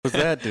What's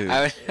that, dude?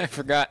 I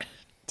forgot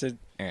to.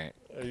 All right.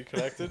 Are you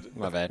connected?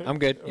 My bad. I'm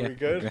good. Are we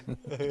good?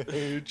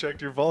 You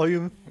checked your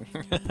volume?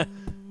 Are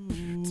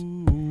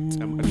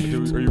you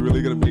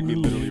really gonna make me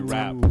literally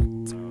rap?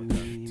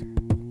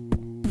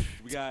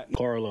 We got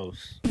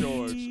Carlos.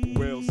 George,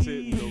 Will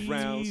sitting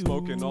around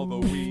smoking all the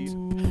weed,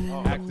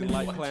 acting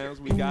like clowns.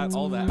 We got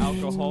all the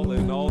alcohol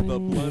and all the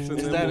blunts, and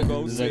then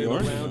we'll go sit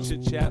around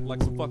chit chat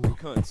like some fucking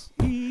cunts.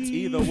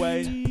 Either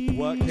way,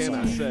 what can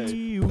I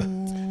say?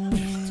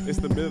 It's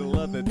the middle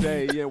of the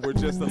day, and we're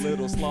just a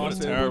little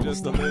sloshed, and we're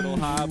just a little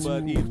high,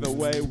 but either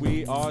way,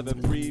 we are the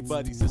three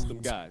buddy system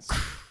guys.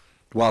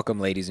 Welcome,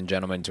 ladies and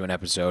gentlemen, to an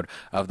episode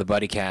of the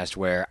Buddycast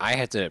where I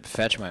had to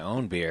fetch my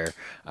own beer.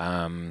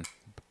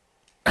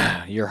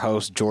 Your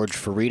host, George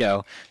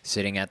Ferido,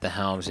 sitting at the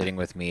helm. Sitting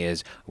with me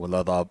is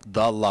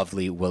the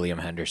lovely William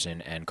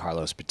Henderson and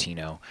Carlos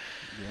Patino.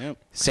 Yep.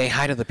 Say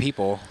hi to the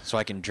people so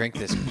I can drink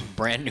this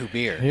brand new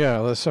beer. Yeah,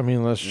 let's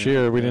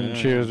cheer. We didn't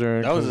cheers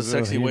during. That was a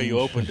sexy way you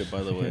opened it,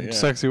 by the way. Yeah.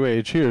 Sexy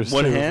way. Cheers.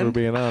 One too, hand? for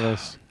being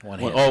honest. One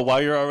hand. Oh,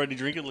 while you're already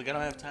drinking? Like, I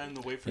don't have time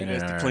to wait for you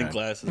guys to clink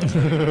glasses.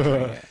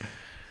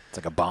 It's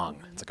like a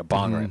bong. It's like a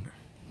bong rip.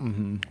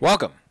 Mm-hmm.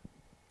 Welcome,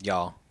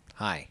 y'all.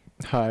 Hi.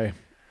 Hi.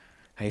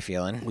 How you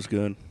feeling? Was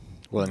good.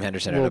 William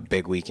Henderson had a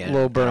big weekend.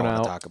 Little I don't want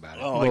burnout. to talk about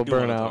it. Oh, Little I do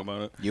want to burnout. talk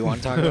about it. You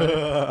want to talk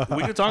about it?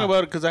 We can talk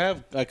about it because I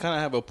kind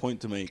of have a point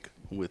to make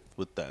with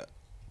that.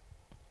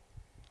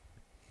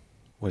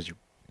 What's your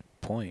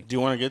point? Do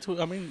you want to get to it?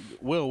 I mean,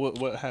 Will,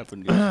 what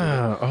happened?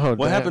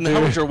 What Happened?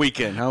 How was your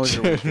weekend? How was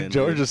your weekend?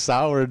 George is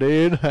sour,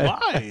 dude.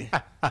 Why?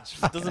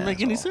 It doesn't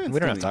make any sense. We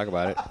don't have to talk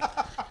about it.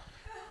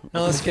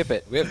 No, let's skip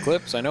it. We have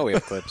clips. I know we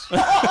have clips. Do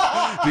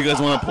you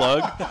guys want to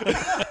plug?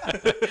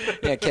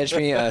 Yeah, catch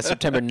me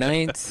September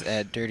 9th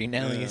at Dirty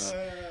Nelly's.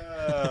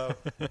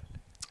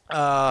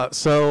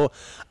 So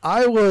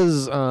I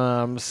was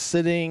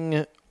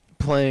sitting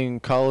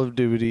playing Call of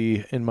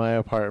Duty in my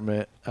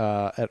apartment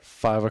at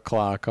 5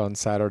 o'clock on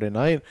Saturday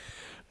night,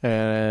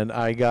 and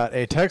I got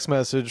a text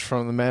message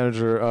from the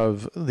manager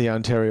of the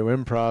Ontario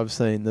Improv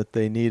saying that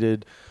they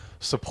needed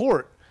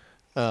support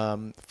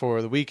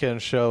for the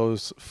weekend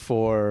shows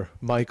for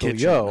Michael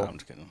Yo. No, I'm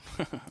just kidding.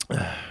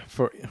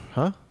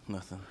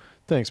 Nothing.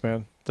 Thanks,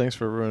 man. Thanks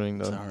for ruining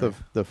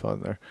the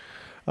fun there.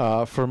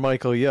 For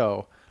Michael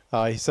Yo.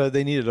 He said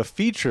they needed a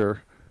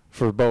feature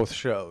for both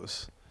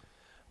shows.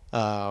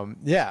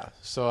 Yeah,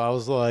 so I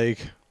was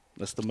like...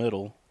 That's the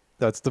middle.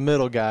 That's the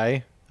middle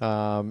guy.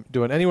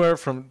 Doing anywhere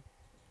from...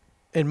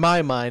 In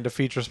my mind, a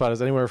feature spot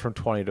is anywhere from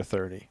 20 to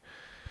 30.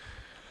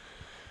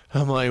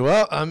 I'm like,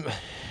 well,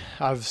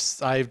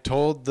 I've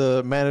told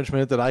the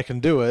management that I can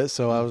do it,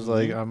 so I was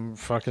like, I'm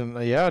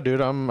fucking... Yeah, dude,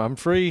 I'm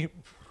free.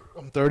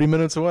 I'm 30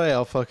 minutes away.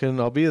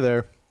 I'll be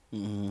there.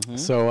 Mm-hmm.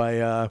 So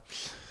I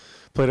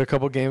played a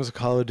couple games of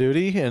Call of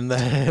Duty and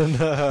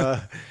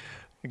then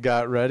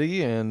got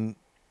ready and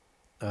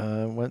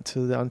went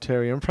to the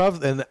Ontario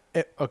Improv. And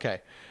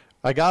okay,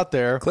 I got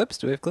there. Clips?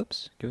 Do we have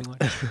clips? Can we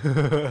watch?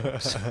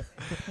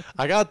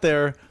 I got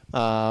there.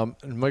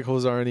 And Michael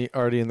was already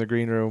in the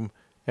green room.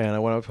 And I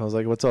went up and I was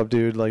like, "What's up,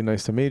 dude? Like,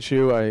 nice to meet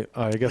you." I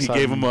guess he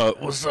gave him a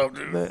 "What's up,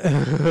 dude?"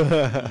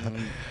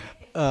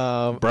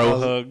 Bro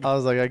hug. I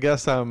was like, "I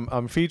guess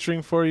I'm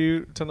featuring for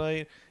you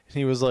tonight." And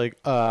he was like,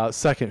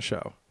 "Second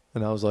show,"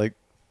 and I was like,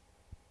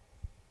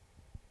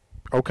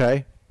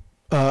 "Okay."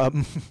 I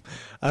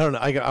don't know.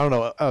 I don't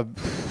know.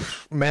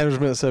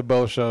 Management said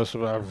both shows,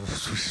 so I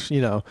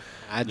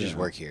just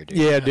work here, dude.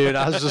 Yeah, dude.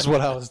 That's just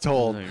what I was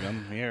told.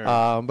 I'm here.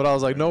 But I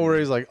was like, no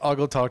worries. Like, I'll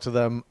go talk to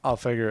them. I'll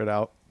figure it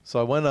out. So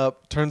I went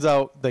up. Turns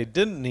out they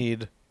didn't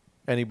need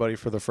anybody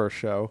for the first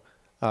show.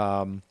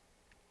 I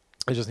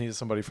just needed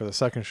somebody for the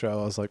second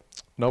show. I was like,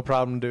 no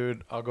problem,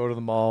 dude. I'll go to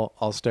the mall.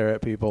 I'll stare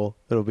at people.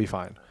 It'll be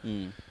fine.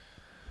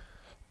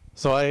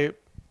 So I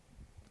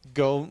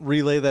go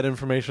relay that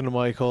information to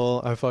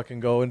Michael. I fucking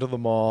go into the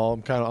mall.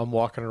 I'm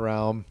walking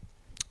around.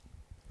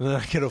 And then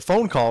I get a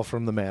phone call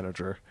from the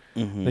manager.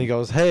 Mm-hmm. And he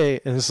goes, hey,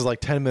 and this is like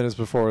 10 minutes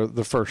before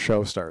the first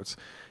show starts.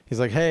 He's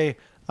like, hey,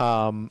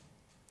 the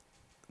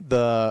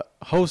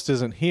host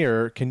isn't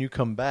here. Can you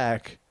come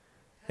back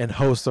and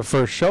host the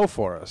first show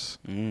for us?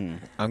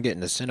 I'm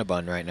getting a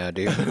Cinnabon right now,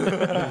 dude.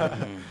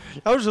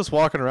 I was just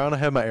walking around. I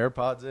had my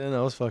AirPods in.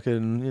 I was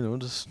fucking,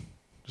 just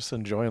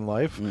enjoying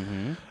life.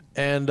 Mm-hmm.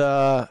 And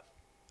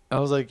I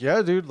was like,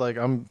 yeah, dude, like,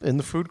 I'm in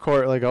the food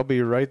court. Like, I'll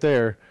be right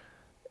there.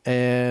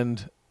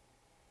 And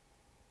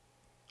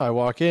I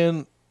walk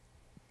in.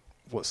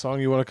 What song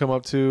you want to come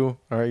up to?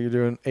 All right, you're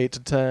doing 8 to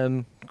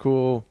 10.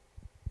 Cool.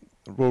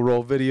 We'll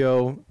roll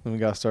video. And we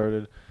got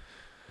started.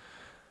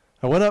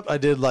 I went up. I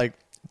did like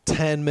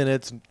 10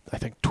 minutes, I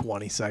think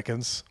 20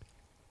 seconds.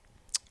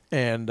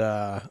 And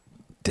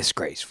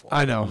Disgraceful.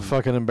 I know,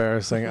 fucking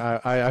embarrassing.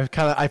 I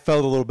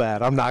felt a little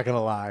bad. I'm not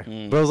gonna lie,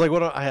 but I was like,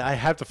 I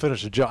have to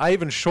finish the joke. I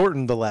even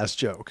shortened the last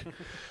joke.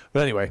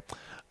 But anyway,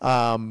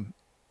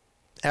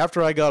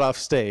 after I got off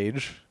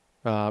stage,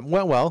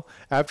 went well.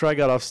 After I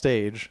got off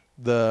stage,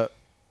 who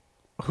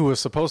was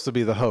supposed to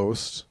be the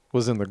host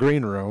was in the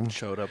green room.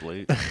 Showed up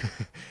late.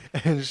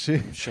 And she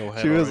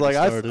Had was like,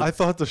 already started. I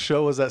thought the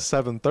show was at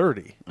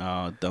 7:30.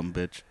 Oh, dumb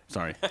bitch.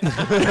 Sorry.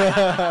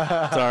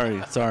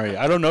 Sorry.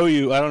 I don't know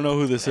you. I don't know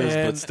who this is,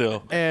 but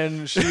still.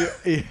 And she,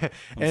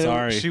 and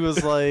sorry. she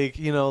was like,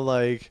 you know,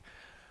 like,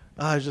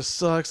 it just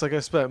sucks. Like, I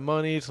spent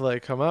money to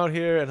like come out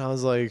here, and I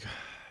was like,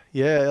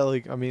 yeah,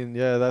 like, I mean,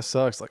 yeah, that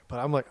sucks. Like, but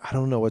I'm like, I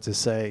don't know what to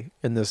say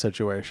in this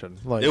situation.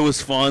 Like, It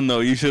was fun though.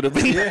 You should have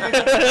been.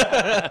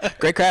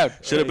 Great crowd.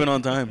 Should have been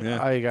on time.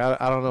 Yeah.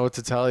 I don't know what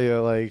to tell you.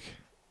 Like,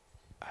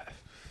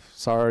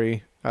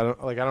 sorry, I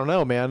don't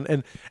know, man.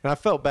 And I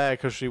felt bad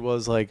because she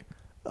was like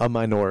a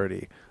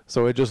minority.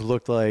 So it just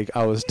looked like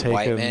I was taking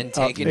White men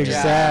taking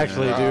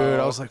exactly, jobs. dude.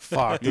 I was like,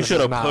 "Fuck!" You this should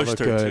does have not pushed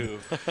look her good.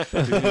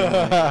 too.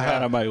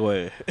 Out of my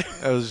way.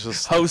 It was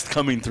just, Host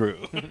coming through.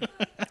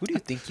 Who do you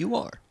think you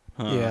are?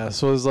 yeah.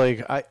 So it was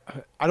like, I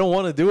don't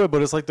want to do it,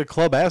 but it's like the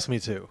club asked me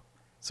to.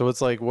 So it's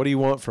like, what do you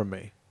want from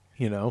me?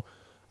 You know,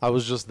 I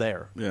was just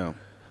there. Yeah.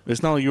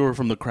 It's not like you were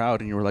from the crowd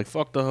and you were like,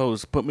 "Fuck the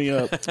host, put me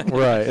up."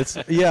 Right. It's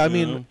yeah. I You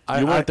mean, know?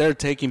 You weren't there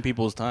taking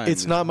people's time.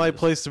 It's not my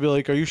place to be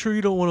like, are you sure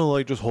you don't want to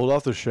like just hold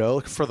off the show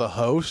like, for the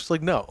host?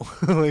 Like, no,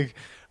 like,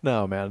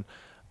 no, man.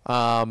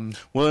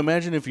 Well,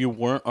 imagine if you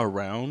weren't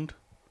around.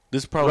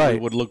 This probably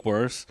Right. would look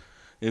worse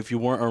if you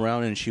weren't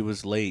around and she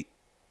was late.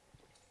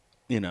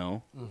 You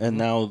know, and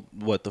now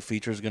what? The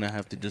feature's gonna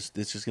have to it's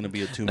just gonna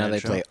be a Now two-man they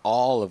show. play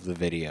all of the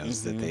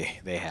videos that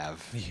they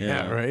have.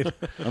 Yeah. Right.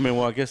 I mean,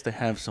 well, I guess they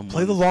have someone.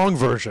 Play the long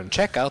version.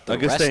 Check out the I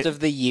guess rest they- of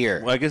the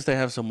year. Well, I guess they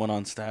have someone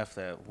on staff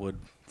that would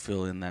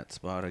fill in that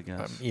spot. I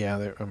guess.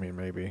 Yeah. I mean,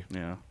 maybe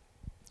Yeah.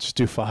 just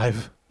do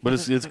 5. But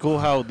it's cool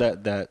how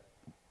that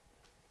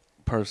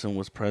person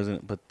was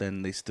present, but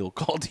then they still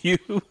called you,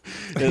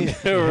 and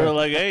they were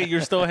like, "Hey,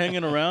 you're still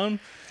hanging around."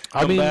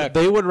 I mean, back.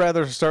 they would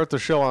rather start the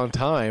show on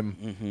time.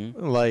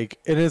 Mm-hmm. Like,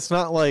 and it's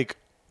not like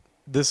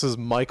this is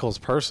Michael's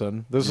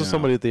person. This is Yeah.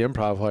 somebody that the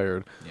Improv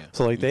hired. Yeah.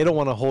 So like, they don't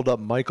want to hold up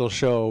Michael's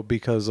show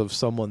because of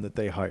someone that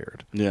they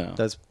hired. Yeah.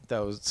 That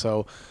was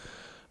so.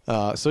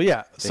 So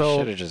yeah. They So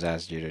should have just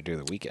asked you to do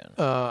the weekend.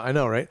 I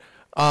know, right?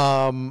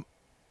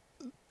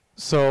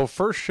 So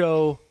first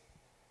show,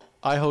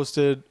 I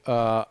hosted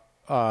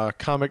a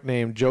comic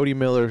named Jody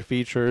Miller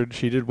featured.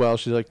 She did well.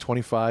 She's like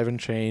 25 and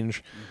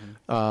change.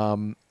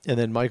 And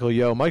then Michael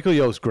Yo. Michael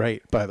Yo's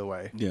great, by the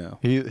way. Yeah.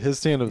 His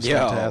stand up's Yo.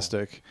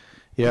 fantastic.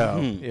 Yeah,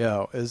 Mhm.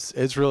 yeah,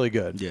 it's really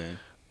good.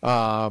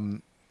 Yeah.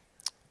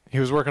 He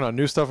was working on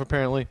new stuff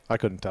apparently. I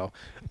couldn't tell.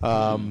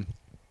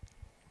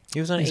 He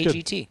was on he's good.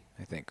 AGT,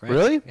 I think, right?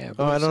 Really? Yeah,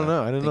 Oh, I believe don't so.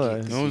 know. I didn't know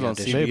think that. he- It was he on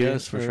auditioned. Maybe.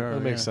 CBS for Yeah, sure. that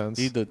makes yeah. sense.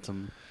 He did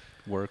some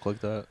work like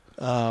that.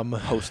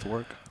 Host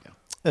work.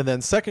 And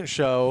then second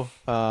show,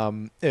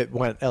 it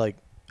went like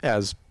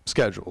as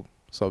scheduled.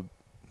 So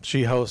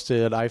she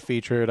hosted, I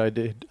featured, I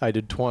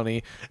did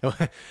 20.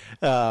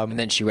 And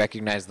then she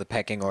recognized the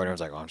pecking order and was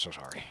like, "Oh, I'm so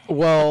sorry."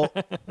 Well,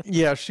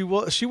 yeah, she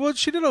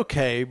did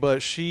okay,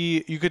 but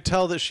you could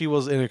tell that she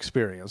was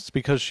inexperienced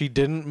because she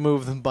didn't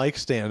move the mic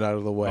stand out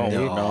of the way.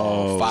 Oh,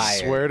 no. Fire.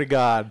 Swear to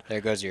God.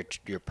 There goes your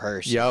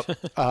purse. Yep.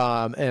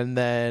 And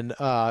then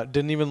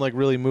didn't even like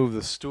really move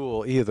the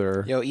stool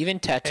either. Yo, even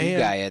tattoo And-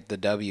 guy at the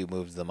W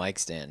moved the mic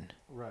stand.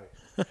 Right.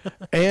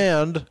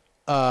 And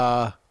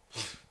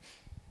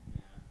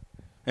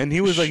And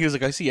he was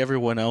like, "I see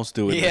everyone else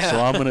doing this, Yeah.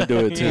 so I'm gonna do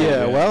it too."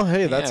 yeah, well,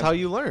 hey, that's Yeah. how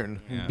you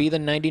learn. Yeah. Be the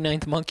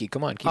 99th monkey.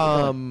 Come on, keep it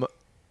going.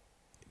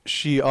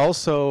 She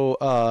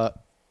also,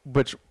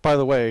 which by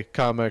the way,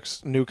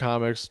 new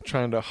comics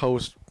trying to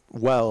host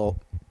well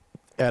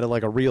at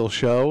like a real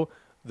show.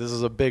 This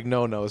is a big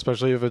no-no,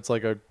 especially if it's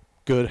like a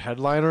good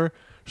headliner.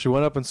 She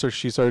went up and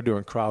she started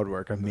doing crowd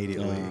work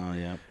immediately. Oh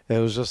yeah. It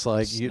was just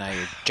like It's not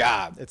your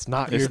job. it's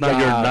not It's your not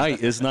your job.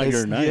 night. It's not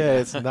your night. Yeah,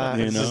 it's not.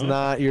 You This is know?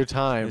 not your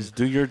time. Just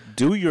do your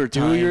Do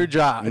time your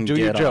job. and Do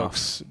your get off.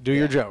 jokes. Do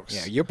your jokes.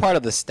 Yeah, you're part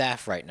of the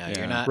staff right now. Yeah.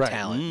 You're not Right.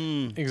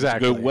 talent.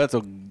 Exactly. That's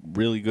a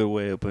really good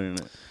way of putting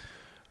it.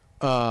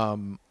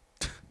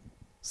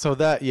 So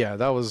that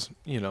was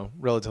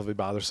relatively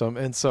bothersome,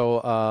 and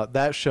so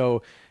that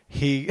show,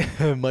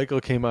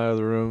 Michael came out of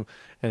the room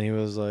and he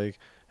was like,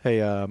 "Hey,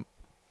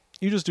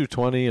 you just do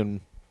 20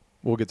 and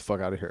we'll get the fuck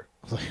out of here."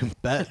 I was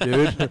like, "Bet,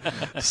 dude,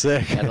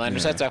 sick, Headliner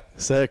said so.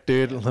 sick,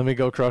 dude. Let me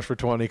go crush for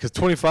 20 because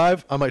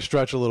 25 I might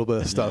stretch a little bit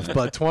of stuff,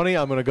 but 20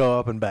 I'm gonna go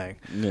up and bang."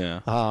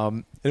 Yeah.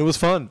 And it was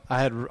fun. I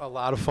had a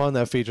lot of fun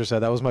that feature set.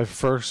 That was my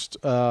first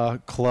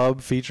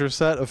club feature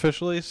set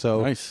officially,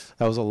 so Nice.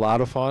 that was a lot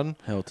of fun.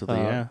 Hell to the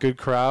yeah. Good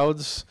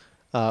crowds.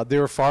 They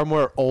were far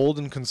more old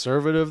and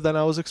conservative than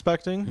I was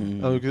expecting.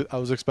 Mm. I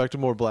was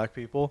expecting more black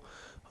people.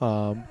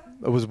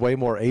 It was way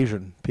more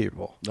Asian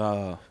people.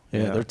 Yeah,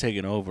 Yeah. they're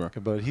taking over.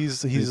 But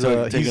he's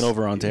taking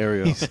over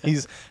Ontario.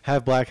 He's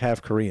half black,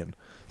 half Korean.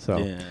 So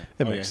yeah.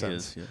 it Oh, makes yeah, he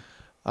sense. is,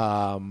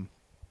 yeah.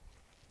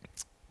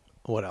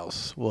 What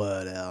else?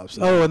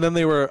 Oh, and then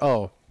they were.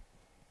 Oh,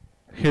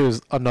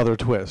 here's another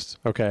twist.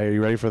 Okay, are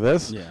you ready for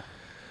this? Yeah.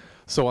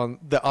 So on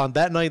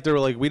that night, they were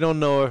like, "We don't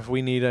know if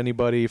we need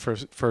anybody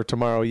for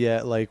tomorrow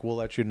yet. Like, we'll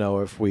let you know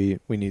if we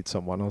need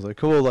someone." I was like,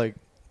 "Cool. Like,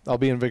 I'll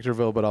be in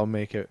Victorville, but I'll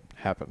make it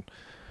happen."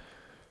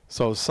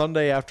 So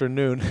Sunday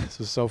afternoon, this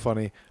is so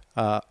funny.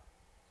 The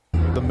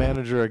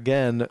manager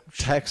again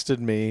texted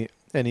me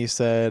and he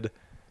said,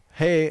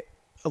 "Hey,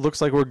 it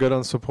looks like we're good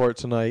on support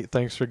tonight.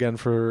 Thanks again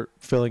for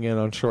filling in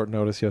on short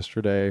notice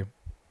yesterday.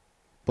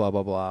 Blah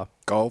blah blah.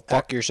 Go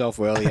fuck yourself,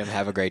 William.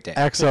 Have a great day."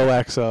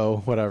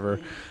 XOXO, whatever.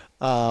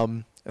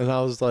 And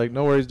I was like,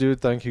 "No worries,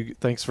 dude. Thank you.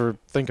 Thanks for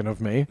thinking of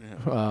me."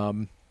 Yeah.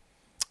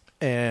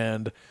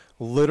 And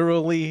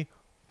literally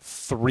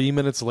 3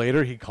 minutes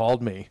later, he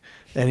called me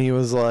and he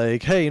was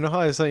like, "Hey, you know how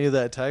I sent you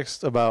that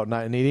text about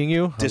not needing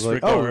you?" I was like,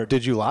 "Oh,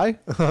 did you lie?"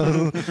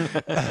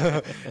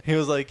 He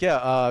was like,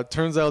 "Yeah,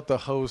 turns out the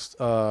host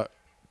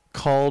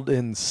called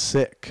in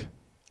sick."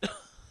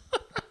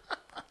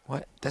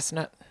 What? That's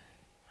not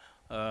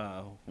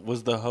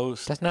Was the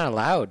host that's not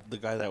allowed. the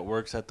guy that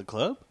works at the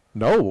club?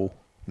 No.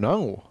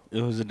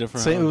 It was a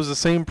different It was host. the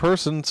same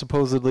person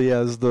supposedly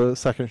as the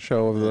second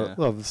show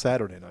of the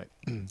Saturday night.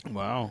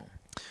 Wow.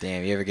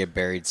 Damn, you ever get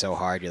buried so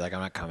hard you're like,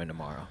 I'm not coming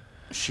tomorrow.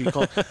 She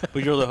called,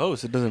 but you're the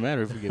host. It doesn't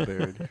matter if you get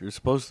buried. You're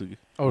supposed to.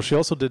 Oh, she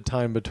also did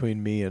time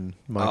between me and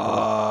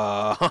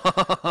Michael.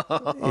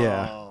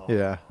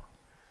 Yeah.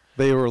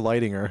 They were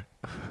lighting her.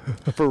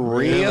 For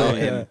real?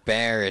 Yeah.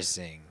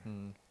 Embarrassing.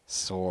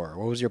 Sore.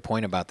 What was your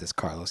point about this,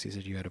 Carlos? You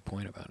said you had a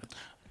point about it.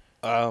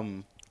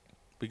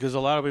 Because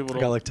a lot of people I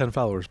don't. got like 10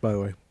 followers, by the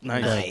way.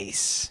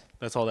 Nice.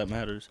 That's all that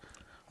matters.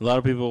 A lot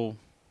of people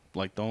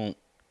don't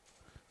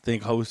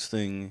think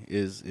hosting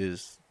is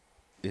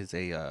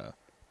a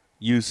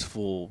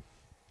useful,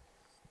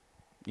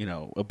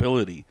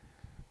 ability,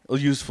 a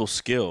useful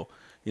skill.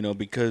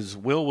 Because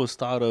Will was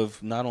thought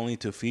of not only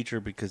to feature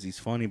because he's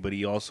funny, but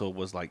he also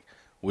was like,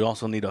 we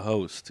also need a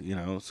host.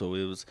 So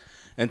it was,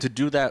 and to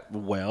do that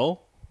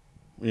well,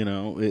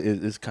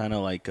 it's kind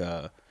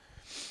of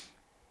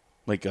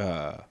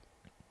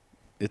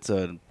it's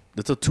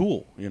a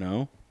tool.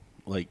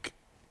 Like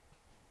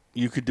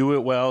you could do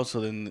it well,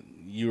 so then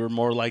you're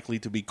more likely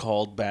to be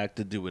called back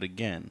to do it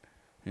again.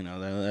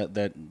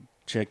 That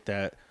chick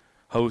that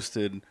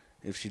hosted,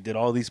 if she did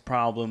all these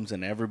problems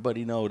and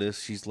everybody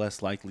noticed, she's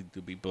less likely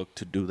to be booked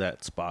to do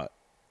that spot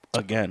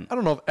again. I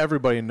don't know if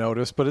everybody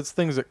noticed, but it's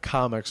things that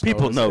comics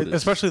People notice.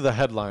 especially the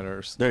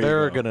headliners. There you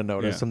They're go. going to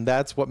notice, Yeah. and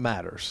that's what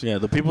matters. Yeah,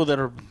 the people that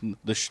are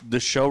the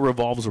show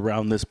revolves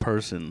around this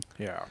person,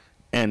 Yeah.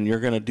 and you're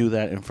gonna do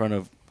that in front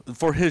of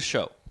for his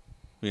show,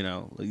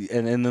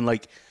 and then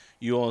like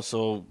you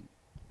also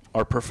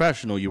are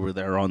professional. You were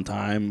there on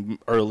time,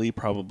 early,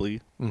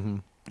 probably. Mm-hmm.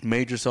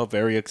 Made yourself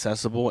very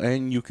accessible,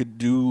 and you could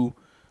do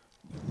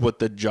what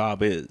the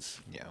job is.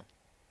 Yeah.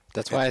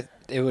 That's why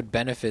it would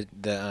benefit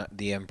the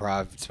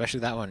improv, especially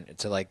that one,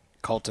 to like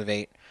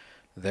cultivate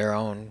their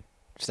own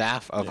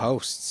staff of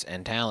hosts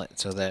and talent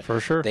so that For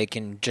sure. they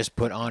can just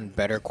put on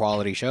better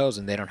quality shows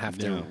and they don't have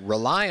to Yeah.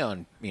 rely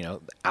on,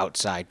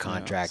 outside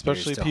contractors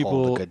Especially to hold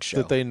people a good show.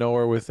 that they know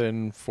are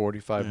within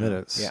 45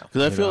 minutes. Yeah.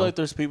 Because I you feel know? like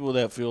there's people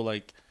that feel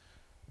like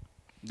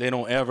they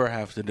don't ever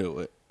have to do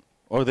it,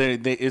 or they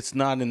it's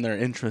not in their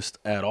interest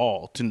at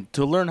all to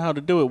learn how to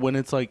do it. When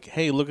it's like,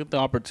 hey, look at the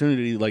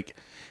opportunity. Like,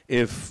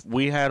 if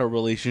we had a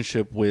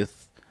relationship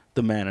with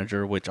the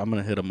manager, which I'm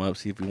gonna hit him up,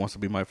 see if he wants to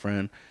be my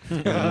friend.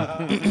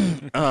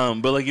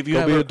 But like, if you Go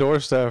have be a door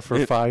staff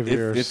for 5 if,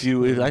 years.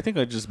 if I think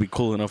I'd just be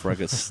cool enough where I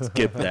could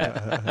skip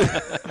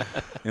that.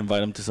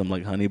 Invite him to some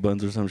like honey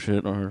buns or some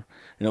shit, or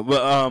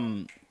but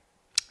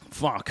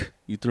fuck,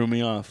 you threw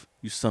me off,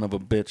 you son of a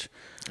bitch.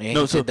 and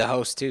no, he so- did the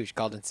host too. She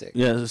called in sick.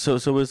 Yeah, so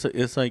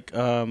it's like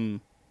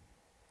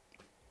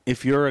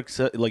if you're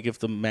if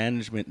the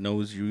management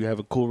knows you have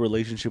a cool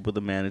relationship with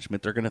the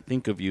management, they're gonna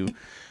think of you,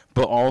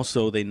 but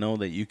also they know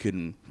that you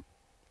can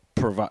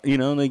provide.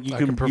 Like you I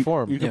can can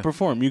perform. You can Yeah.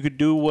 perform. You could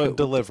do what And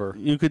deliver.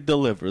 You could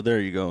deliver. There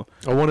you go.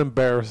 I won't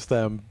embarrass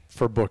them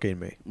for booking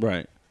me.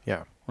 Right.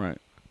 Yeah. Right.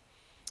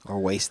 Or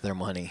waste their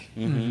money.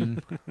 Mm-hmm.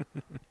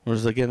 Or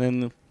it's like, and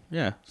then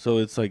yeah. So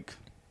it's like,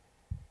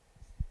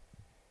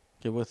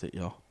 get with it,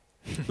 y'all.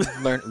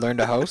 learn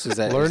to host? Is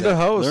that Learn is to that-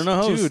 host. Learn to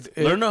host.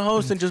 Dude, Learn to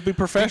host and just be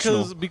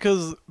professional.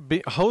 Because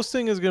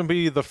hosting is going to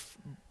be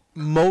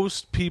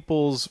most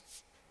people's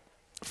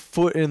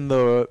foot in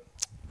the...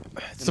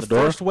 It's the the door?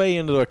 first way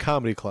into a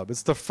comedy club.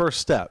 It's the first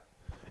step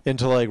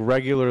into like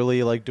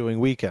regularly like doing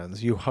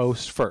weekends. You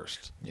host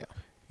first. Yeah.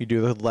 You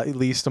do the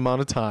least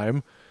amount of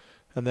time,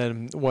 and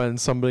then when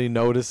somebody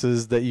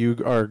notices that you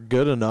are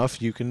good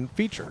enough, you can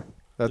feature.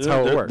 That's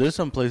how it works. There's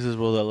some places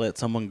where they let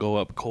someone go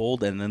up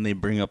cold and then they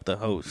bring up the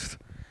host,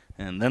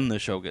 and then the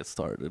show gets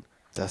started.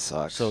 That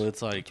sucks. So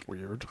it's like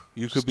Weird.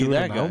 you Just could be do an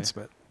that guy.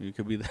 announcement. You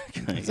could be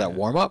that guy. is that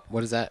warm up?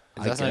 What is that?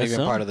 I That's not guess even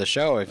so. part of the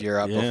show if you're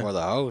up Yeah. before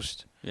the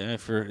host. Yeah,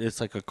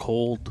 it's like a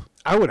cold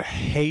I would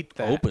hate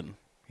that. open.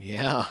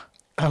 Yeah.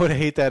 I would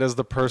hate that as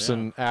the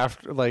person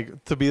after,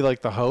 like, to be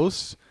like the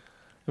host.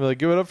 I'd be like,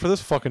 give it up for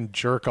this fucking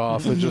jerk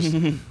off that just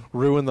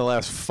ruined the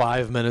last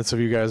 5 minutes of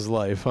you guys'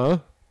 life, huh?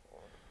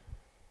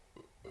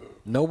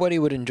 Nobody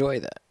would enjoy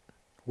that.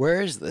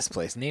 Where is this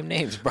place? Name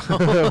names, bro.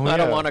 I Yeah.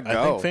 don't want to I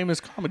go. think famous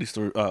comedy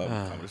store.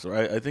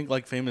 I think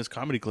like famous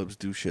comedy clubs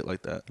do shit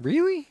like that.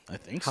 Really? I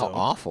think How so.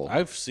 awful.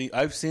 I've seen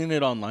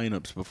it on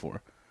lineups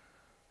before.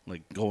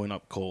 like going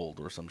up cold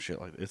or some shit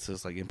like. It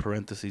says like in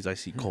parentheses I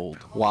see cold.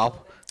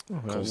 While I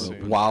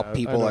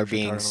people know are what you're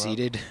being talking about.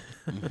 seated.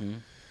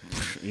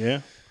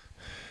 Yeah,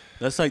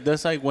 that's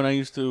like when I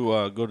used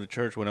to go to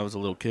church when I was a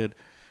little kid,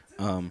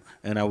 and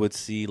I would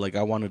see like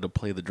I wanted to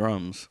play the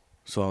drums,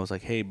 so I was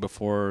like, hey,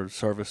 before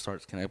service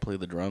starts, can I play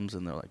the drums?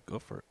 And they're like, go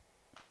for it.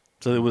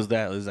 So it was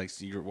that. It was like,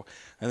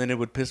 and then it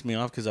would piss me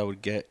off because I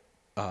would get,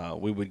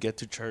 we would get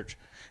to church,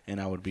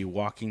 and I would be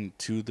walking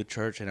to the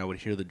church, and I would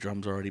hear the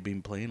drums already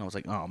being played. I was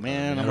like, oh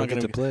man, I'm not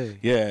gonna play.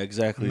 Yeah,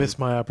 exactly. Miss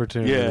my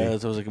opportunity. Yeah,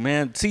 so I was like,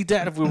 man, see,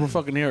 Dad, if we were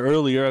fucking here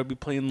earlier, I'd be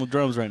playing the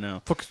drums right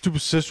now. Fucking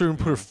stupid sister and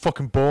put her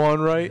fucking bow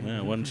on right. Yeah,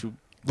 why don't you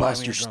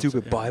Blast buy me your a drum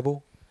stupid set?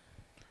 Bible.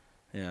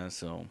 Yeah,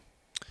 so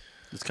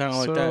it's kind of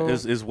like that.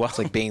 Is why It's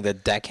like being the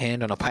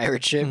deckhand on a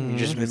pirate ship. You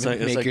just It's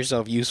make like-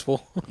 yourself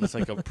useful. it's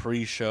like a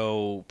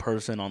pre-show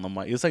person on the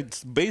mic. It's like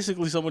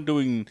basically someone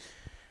doing.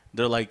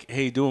 They're like,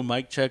 hey, do a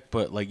mic check,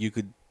 but like you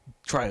could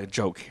try a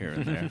joke here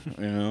and there,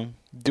 you know.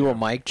 Do a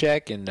mic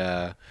check and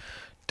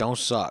don't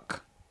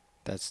suck.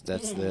 That's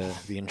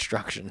the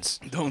instructions.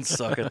 Don't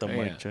suck at the Yeah,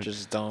 mic check.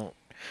 just don't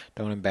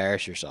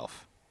embarrass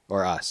yourself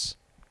or us.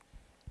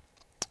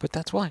 But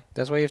that's why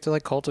you have to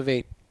like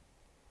cultivate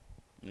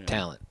Yeah.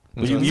 talent.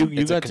 But So you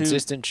it's a got to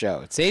consistent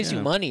show. It saves you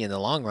Yeah. money in the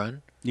long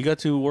run. you got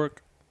to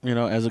work, you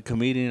know, as a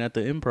comedian at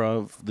the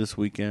Improv this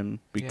weekend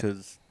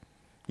because,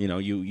 you know,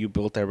 you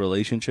built that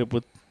relationship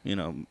with, you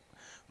know,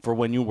 for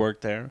when you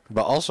worked there.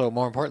 But also,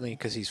 more importantly,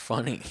 because he's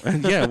funny.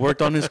 And yeah,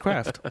 worked on his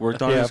craft.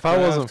 Worked on Yeah, his if I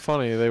craft. wasn't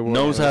funny, they would.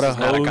 Knows how to This is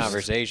not a host.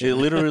 conversation. It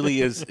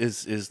literally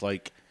is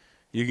like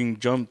you can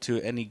jump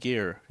to any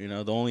gear. You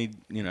know, the only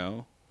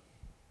yeah.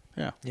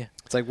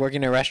 It's like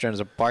working in a restaurant as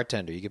a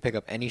bartender. You can pick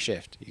up any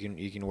shift.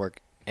 You can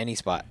work any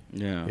spot.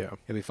 Yeah. Yeah.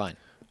 You'll be fine.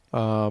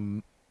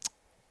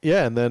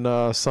 Yeah, and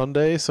then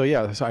Sunday. So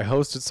yeah, so I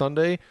hosted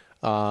Sunday.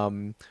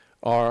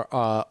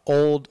 Our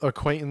old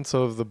acquaintance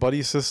of the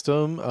buddy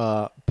system,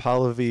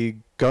 Pallavi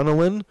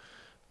Gunnawan,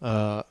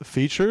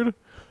 featured.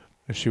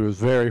 She was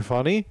very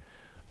funny,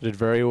 did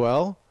very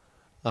well,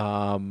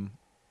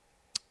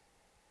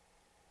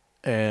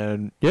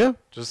 and yeah,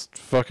 just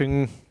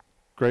fucking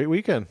great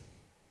weekend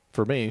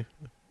for me.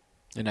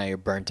 And now you're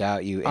burnt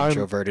out, you I'm-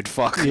 introverted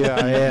fuck. Yeah,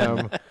 I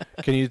am.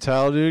 Can you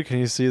tell, dude? Can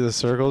you see the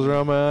circles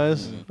around my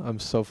eyes? I'm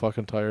so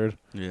fucking tired,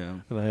 Yeah.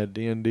 and I had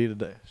D&D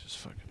today. It's just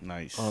fucking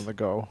Nice. on the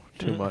go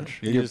too much.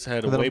 You just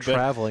had a And then way I'm better.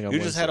 traveling on You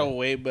just had a Wednesday.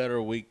 way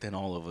better week than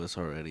all of us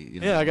already. You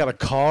know? Yeah, I got a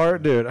car,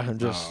 dude. I'm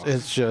just, Oh.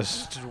 it's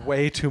just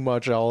way too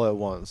much all at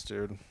once,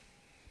 dude.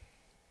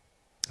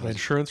 My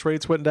insurance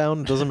rates went down.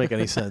 It doesn't make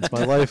any sense.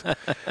 My life,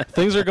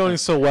 things are going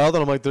so well that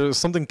I'm like, there's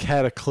something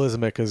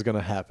cataclysmic is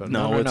gonna happen.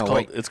 No, No, it's no, called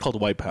wait. it's called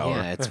white power.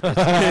 Yeah, it's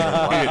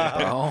white,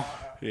 bro.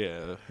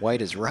 Yeah.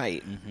 White is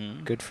right.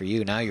 Mm-hmm. Good for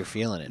you. Now you're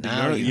feeling it.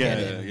 Now you get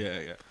it.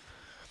 yeah.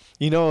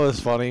 You know what's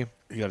funny?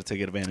 You got to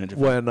take advantage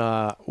of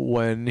it.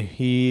 When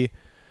he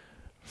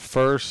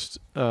first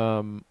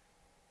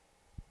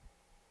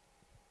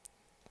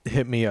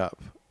hit me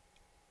up,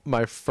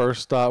 my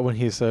first thought when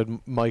he said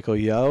Michael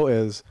Yo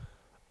is,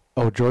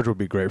 oh, George would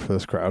be great for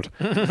this crowd.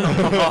 Probably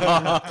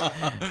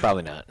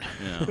not.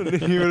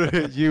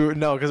 Yeah. you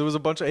no, because it was a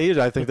bunch of age.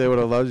 I think they would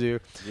have loved you.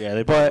 Yeah,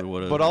 they But probably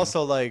would have. but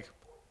also like,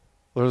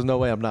 there's no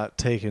way I'm not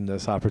taking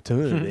this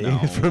opportunity. No,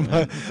 for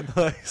my,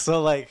 like,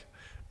 so like,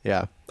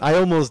 yeah, I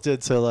almost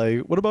did say like,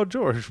 what about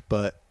George?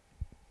 But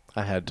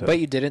I had to. But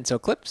you didn't, so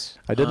clips.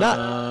 I did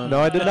not. No,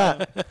 I did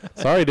not.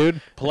 Sorry,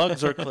 dude.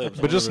 plugs or clips.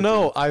 But just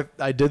know,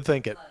 I did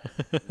think it.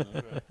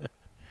 Did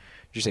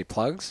you say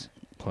plugs?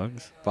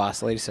 plugs.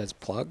 Boss lady says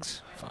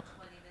plugs. Fuck.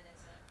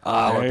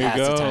 Oh, There we're you past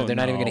the go. time. They're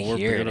not even No, going we're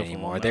to hear it pitiful.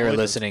 anymore. No, They were it is-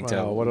 listening to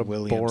Wow, what a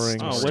Williams'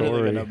 boring Oh, what story. are they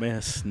story. gonna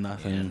miss?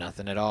 Nothing. Yeah,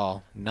 nothing at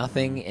all.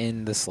 Nothing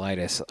in the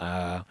slightest.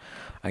 I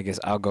guess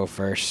I'll go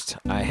first.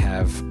 I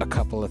have a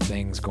couple of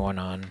things going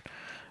on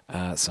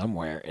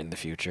somewhere in the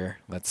future.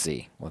 Let's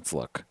see. Let's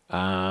look.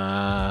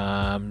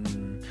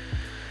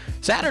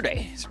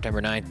 Saturday,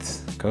 September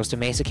 9th, Costa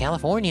Mesa,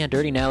 California.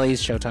 Dirty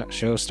Nelly's show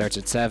starts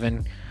at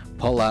 7.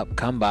 Pull up,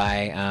 come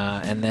by,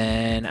 and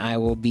then I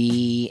will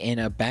be in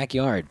a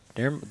backyard.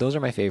 Those are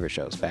my favorite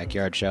shows,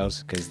 backyard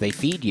shows, because they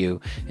feed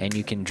you and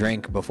you can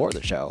drink before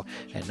the show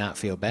and not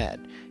feel bad.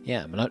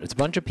 Yeah, it's a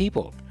bunch of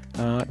people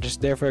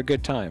just there for a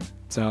good time.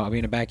 So I'll be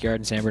in a backyard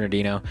in San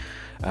Bernardino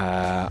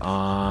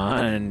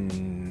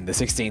on the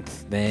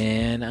 16th.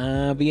 Then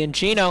I'll be in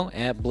Chino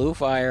at Blue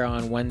Fire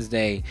on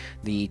Wednesday,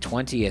 the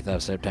 20th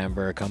of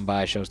September. Come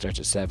by, show starts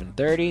at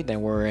 7:30.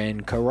 Then we're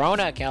in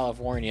Corona,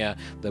 California,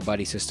 the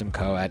Buddy System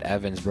Co. at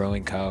Evans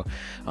Brewing Co.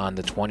 on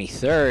the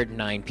 23rd,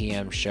 9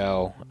 p.m.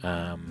 show.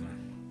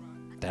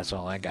 That's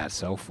all I got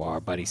so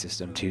far. Buddy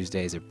System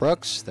Tuesdays at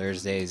Brooks,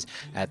 Thursdays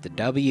at the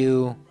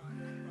W,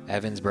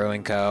 Evans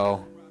Brewing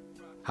Co.,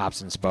 Hops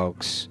and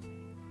Spokes.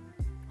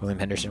 William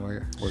Henderson, where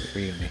are you going to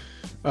be?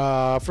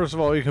 First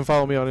of all, you can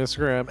follow me on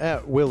Instagram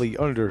at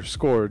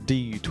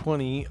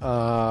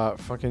Willie_D20.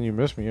 Fucking you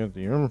missed me at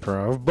the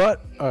Improv,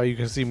 but you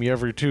can see me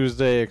every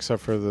Tuesday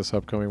except for this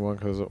upcoming one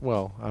because,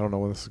 well, I don't know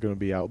when this is going to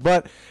be out.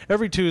 But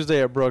every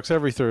Tuesday at Brooks,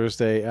 every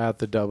Thursday at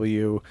the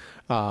W.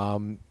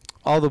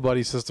 all the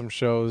Buddy System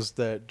shows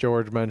that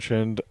George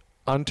mentioned.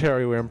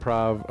 Ontario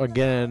Improv,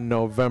 again,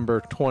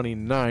 November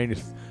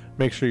 29th.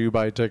 Make sure you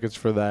buy tickets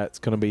for that. It's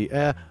going to be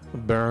a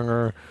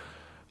banger.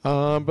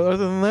 But other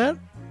than that,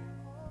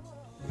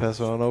 pass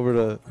it on over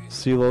to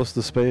Silos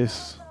the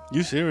Space.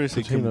 You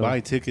seriously Patino. can buy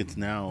tickets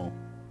now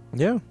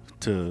Yeah.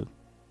 to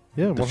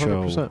Yeah, the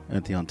 100%. show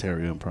at the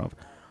Ontario Improv.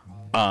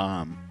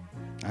 I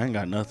ain't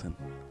got nothing.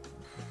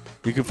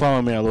 You can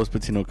follow me at Los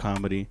Patino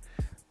Comedy.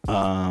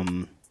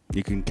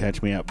 You can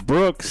catch me at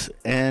Brooks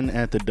and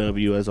at the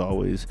W as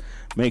always.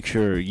 Make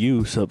sure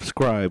you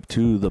subscribe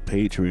to the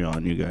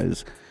Patreon, you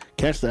guys.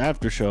 Catch the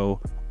after show,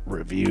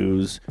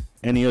 reviews,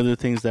 any other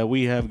things that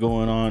we have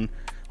going on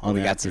We the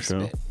got after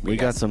some show. spit. We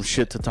got some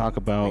shit to talk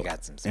about. We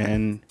got some spit.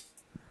 And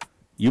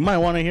you might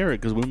want to hear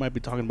it because we might be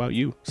talking about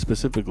you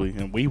specifically,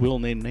 and we will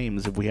name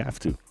names if we have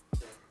to.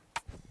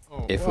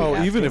 If we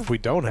have even to. if we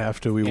don't have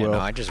to, we Yeah, will. no,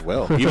 I just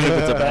will. Even if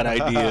it's a bad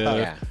idea.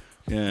 Yeah.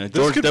 Yeah,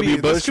 George could W.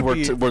 be- this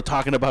Bush, could be- we're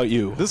talking about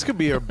you. This could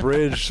be a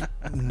bridge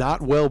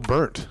not well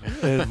burnt.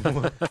 And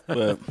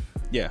But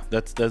yeah,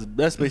 that's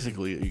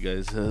basically it, you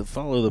guys.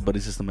 Follow the Buddy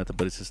System at the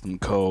Buddy System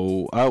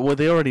Co. Well,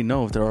 they already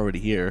know if they're already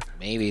here.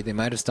 Maybe they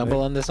might have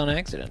stumbled on this on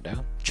accident,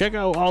 though. Check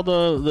out all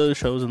the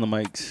shows and the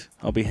mics.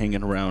 I'll be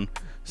hanging around,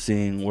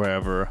 seeing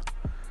wherever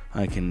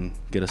I can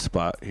get a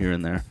spot here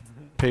and there.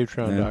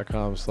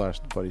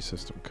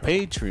 Patreon.com/BuddySystem.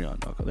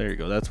 Patreon. There you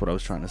go. That's what I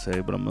was trying to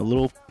say. But I'm a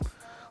little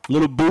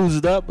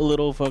boozed up, a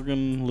little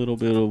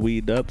bit of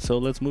weed up. So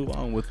let's move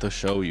on with the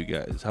show, you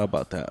guys. How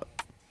about that?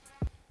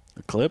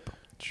 A clip?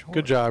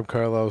 Good job,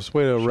 Carlos.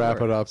 Way to wrap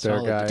it up there,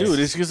 Solid. guys. Dude,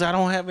 it's because I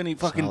don't have any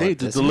fucking Solid.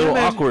 dates. It's a This little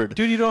Man, awkward.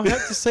 Dude, you don't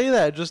have to say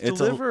that. Just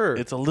deliver.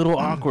 It's a little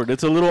awkward.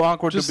 It's a little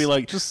awkward Just- to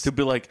be just-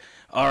 like,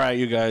 all right,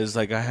 you guys,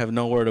 like I have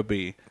nowhere to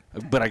be,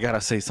 but I gotta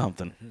say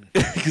something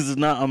because it's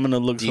not. I'm gonna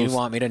look. Do you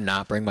want me to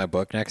not bring my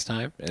book next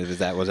time? Was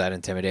that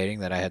intimidating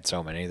that I had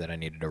so many that I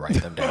needed to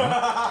write them down?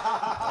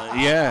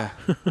 Yeah.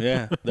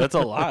 That's a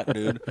lot,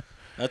 dude.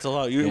 That's a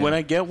lot. When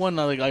I get one,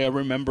 I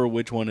remember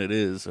which one it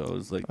is. So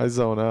it's like, I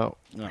zone out.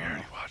 no.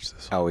 Watch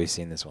this. Oh, we've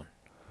seen this one.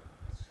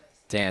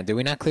 Dan, did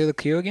we not clear the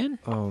queue again?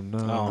 Oh no.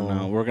 Oh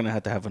no, we're gonna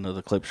have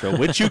another clip show,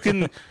 which you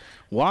can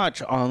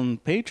watch on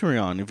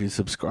Patreon if you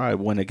subscribe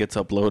when it gets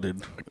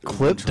uploaded.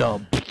 Clip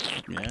dump.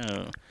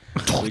 Yeah.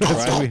 We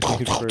That's what we try,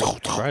 need for.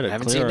 try to I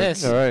haven't clear seen our-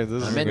 this. All right,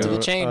 this I'm is into good.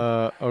 the chain.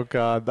 Oh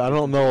god, I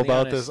don't know Be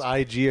about honest. this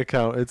IG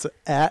account. It's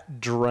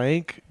at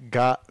drank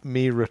got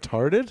me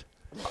retarded.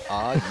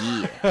 Oh,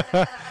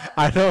 yeah.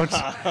 I don't.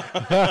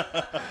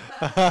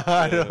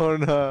 I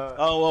don't.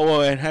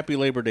 Oh, and happy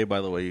Labor Day, by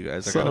the way, you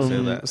guys. I gotta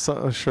say that.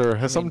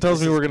 Sure. Something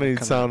tells me we're gonna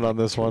need sound on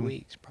this one.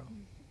 Weeks, bro.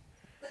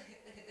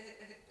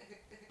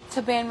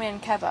 To Bandman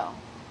Kebo.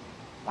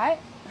 What?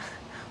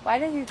 Why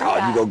did you do Oh,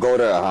 that? you gonna go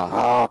there,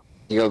 huh?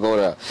 You gonna go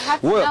there. I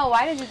have to know,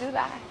 why did you do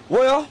that?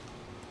 Well,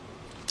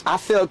 I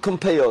felt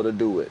compelled to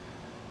do it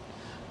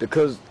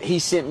because he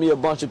sent me a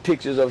bunch of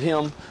pictures of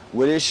him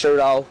with his shirt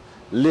off,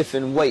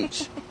 lifting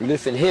weights,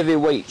 lifting heavy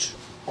weights.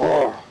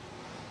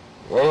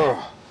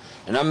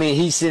 And I mean,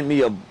 he sent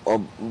me at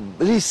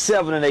least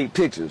 7 and 8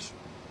 pictures.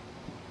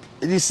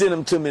 And he sent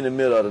them to me in the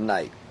middle of the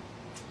night.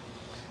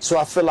 So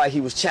I felt like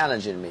he was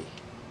challenging me,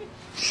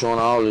 showing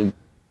all the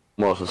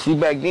muscles. See,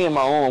 back then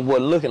my arm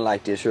wasn't looking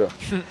like this here.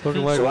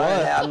 Looking like So I didn't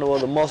what? have no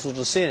other muscles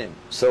to send him.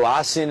 So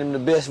I sent him the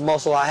best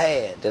muscle I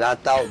had that I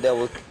thought that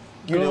would,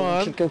 Go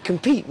on.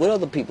 compete with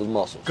other people's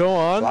muscles. Go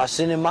on. So I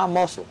sent him my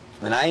muscle.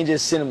 And I ain't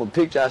just sent him a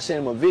picture, I sent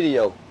him a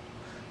video.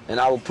 And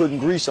I was putting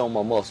grease on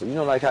my muscle. You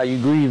know like how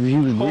you grease, he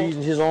was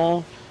greasing his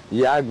arm?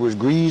 Yeah, I was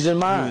greasing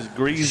mine. was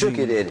greasing. Shook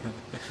it at him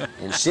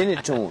and sent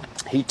it to him.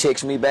 He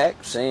texted me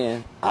back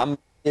saying, I'm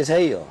as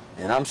hell.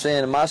 And I'm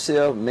saying to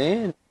myself,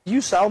 man,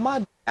 you saw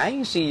my I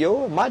ain't see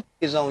yours. My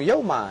is on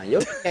your mind.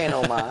 Your ain't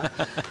on mine.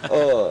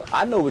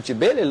 I know what your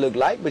belly look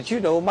like, but you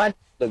know what my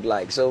look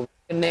like. So,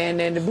 nan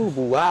the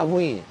boo-boo, I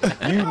win.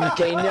 You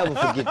can't never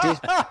forget this.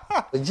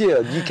 But yeah,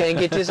 you can't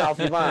get this off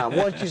your mind.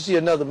 Once you see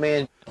another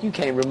man, you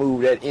can't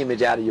remove that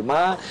image out of your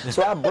mind.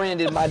 So I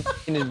branded my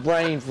in his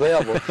brain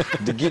forever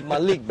to get my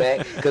lick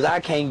back, because I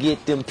can't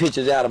get them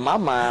pictures out of my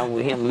mind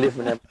with him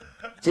lifting that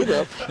shit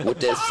up with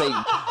that Satan.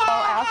 Oh,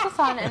 I also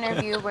saw an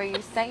interview where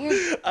you sent your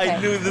I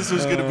knew this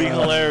was gonna be to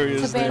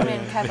hilarious.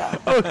 Bandman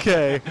Kebo.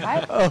 Okay.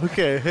 What?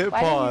 Okay. Hit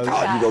Why did you pause. do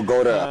Oh, you gonna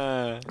go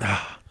there.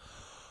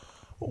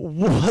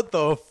 What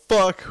the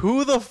fuck?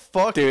 Who the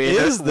fuck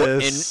is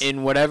this?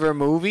 In whatever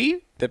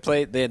movie that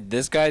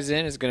this guy's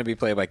in is going to be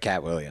played by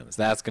Cat Williams.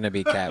 That's going to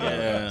be Cat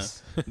Yeah.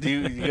 Williams. Do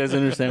you guys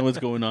understand what's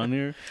going on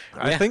here?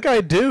 I think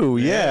I do.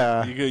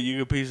 Yeah. You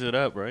could piece it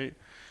up, right?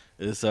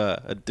 It's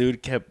a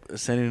dude kept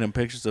sending him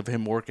pictures of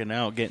him working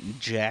out, getting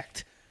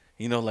jacked.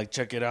 You know, like,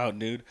 check it out,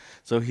 dude.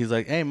 So he's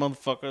like, hey,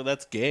 motherfucker,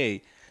 that's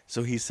gay.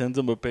 So he sends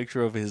him a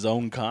picture of his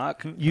own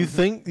cock. You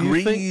think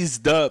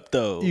Greased up,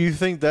 though. you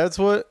think that's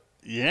what?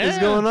 Yeah, is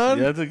going on?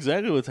 Yeah, that's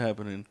exactly what's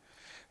happening.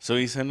 So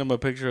he sent him a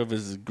picture of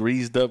his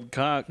greased up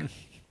cock,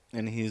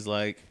 and he's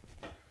like,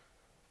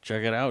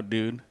 check it out,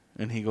 dude.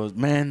 And he goes,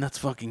 man, that's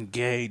fucking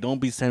gay. Don't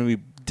be sending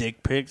me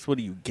dick pics. What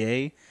are you,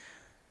 gay?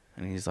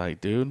 And he's like,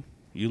 dude,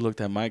 You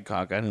looked at my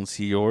cock. I didn't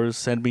see yours.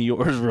 Send me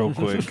yours real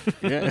quick.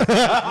 Yeah.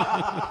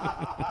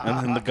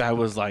 And then the guy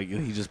was like,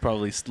 he just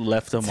probably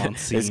left him on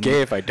scene. It's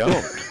gay if I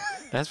don't.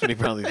 That's what he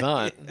probably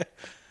thought.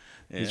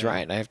 Yeah. He's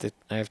right. I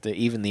have to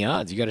even the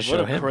odds. You got to show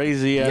What a him.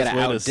 crazy You ass gotta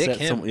way to out-dick set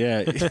him. some.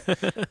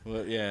 Yeah,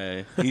 well,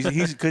 yeah.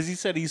 He's because he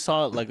said he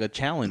saw it like a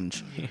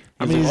challenge.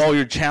 I He's mean, like, oh,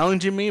 you're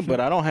challenging me, but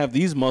I don't have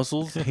these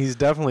muscles. He's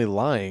definitely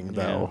lying,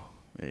 though.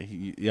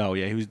 Yeah,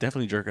 he was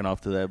definitely jerking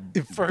off to that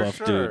For buff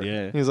sure. dude.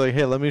 Yeah, He's like,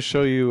 hey, let me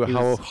show you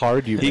how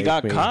hard you he make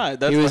got me.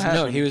 caught. That's He what was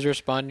happened. he was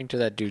responding to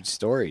that dude's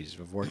stories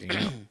of working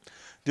out.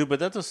 Dude, but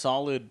that's a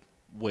solid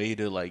way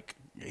to like.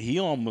 He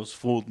almost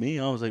fooled me.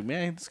 I was like,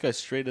 man, this guy's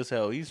straight as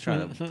hell. He's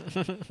trying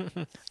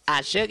to.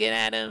 I shook it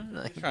at him.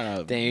 trying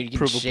to Then you can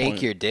prove a shake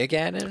point. your dick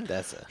at him.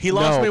 That's a. He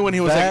lost No, me when he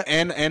was that-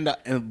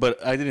 like,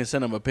 but I didn't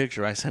send him a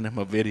picture. I sent him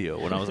a video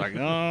when I was like,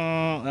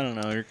 oh, I don't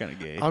know, you're kind of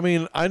gay. I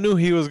mean, I knew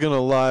he was going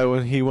to lie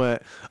when he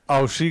went,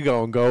 oh, she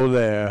going to go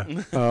there.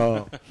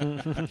 Oh.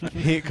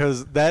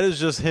 Because that is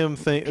just him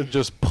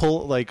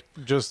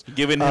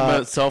Giving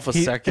himself a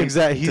second.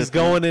 Exactly. to He's think.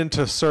 going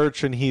into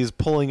search and he's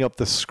pulling up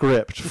the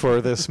script for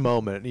this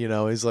moment. You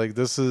know, he's like,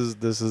 this is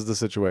the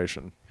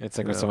situation. It's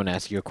like when someone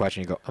asks you a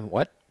question, you go,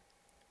 what?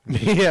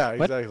 Yeah,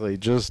 What? exactly.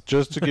 Just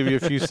to give you a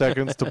few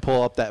seconds to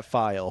pull up that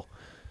file.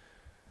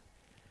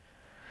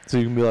 So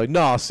you can be like,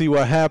 nah, see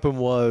what happened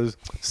was,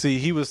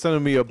 he was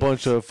sending me a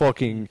bunch of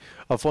fucking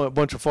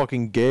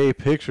gay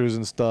pictures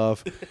and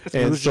stuff.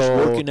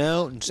 And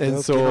out and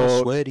and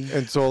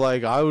so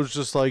like I was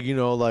just like, you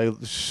know, like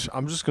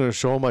I'm just gonna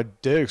show him my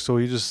dick, so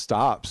he just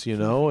stops, you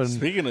know. And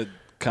Speaking of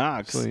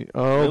cocks, like, it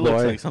oh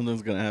looks boy, like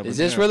something's gonna happen. Is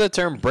this there. where the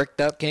term bricked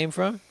up came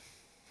from?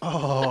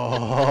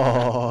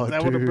 oh, Is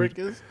that what a dude. brick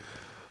is?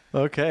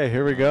 Okay,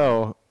 here we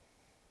go.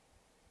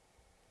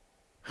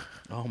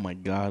 Oh my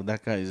god,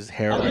 that guy's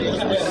hairline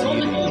is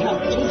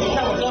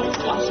receding.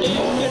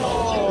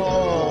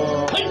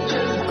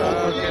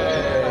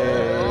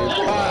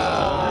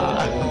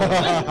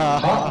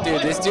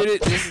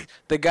 Dude,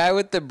 the guy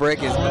with the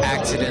brick is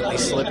accidentally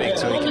slipping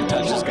so he can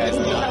touch this guy's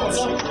nuts.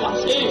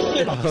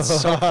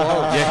 It's so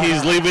close. Yeah,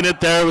 he's leaving it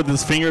there with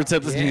his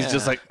fingertips, and he's Yeah.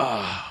 just like,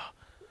 ah.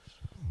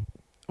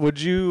 Would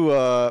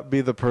you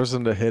be the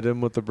person to hit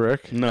him with the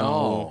brick?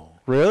 No.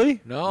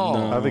 Really?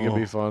 No. I think it'd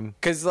be fun.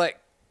 Because, like,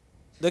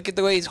 look at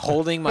the way he's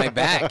holding my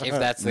back, if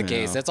that's the No.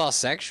 case. That's all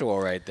sexual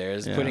right there.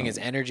 He's Yeah. putting his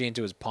energy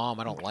into his palm.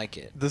 I don't like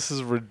it. This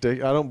is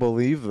ridiculous. I don't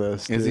believe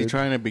this. Is he dude.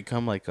 trying to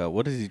become like a,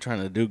 what is he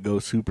trying to do? Go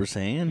Super He's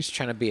Saiyan?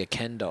 trying to be a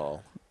Ken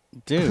doll.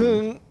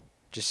 Dude.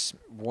 Just,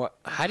 what?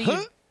 How do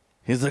you...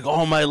 He's like,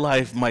 all my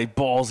life, my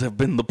balls have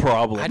been the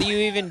problem. How do you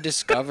even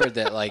discover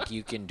that, like,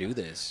 you can do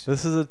this?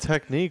 This is a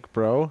technique,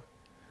 bro.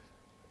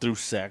 Through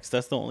sex.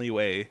 That's the only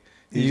way.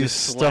 You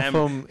stuff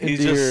 'em He's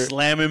into just your-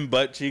 slamming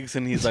butt cheeks,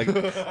 and he's like,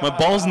 my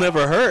balls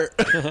never hurt.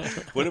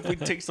 What if we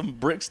take some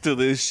bricks to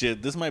this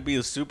shit? This might be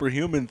a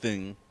superhuman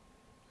thing.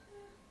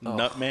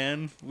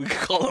 Nutman? We could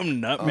call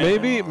him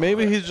Nutman.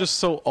 Maybe he's just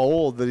so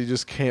old that he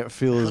just can't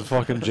feel his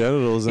fucking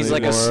genitals He's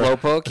like a anymore.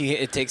 slowpoke.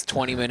 It takes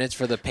 20 minutes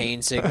for the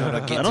pain signal to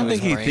get to his I don't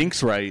think he brain.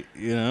 thinks right,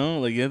 you know?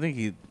 Like, I think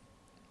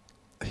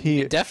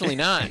he... Definitely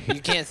not.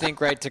 You can't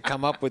think right to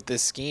come up with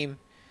this scheme.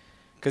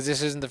 Because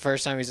this isn't the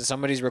first time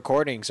somebody's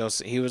recording. So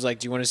he was like,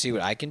 do you want to see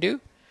what I can do?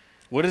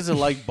 What is it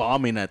like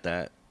bombing at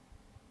that?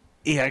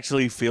 He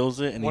actually feels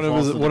it, and One he of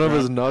falls his to the one of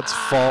his ground. nuts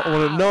fall.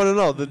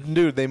 No.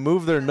 Dude, they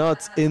move their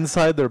nuts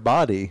inside their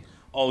body.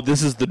 Oh,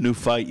 this is the new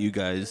fight, you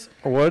guys.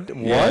 What?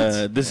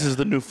 Yeah, this is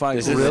the new fight.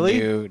 This is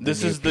Really?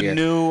 This is the PR.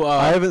 new...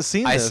 I haven't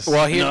seen I this.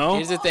 well, No?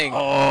 here's the thing.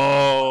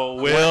 Oh,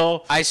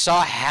 Will. I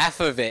saw half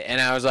of it,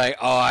 and I was like,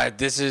 "Oh,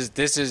 this is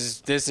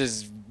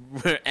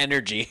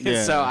energy."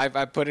 Yeah. So I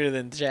put it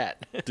in the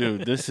chat.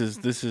 Dude, this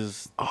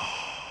is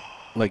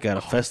like at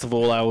a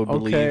festival, I would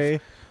believe. Okay.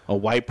 A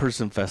white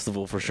person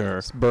festival for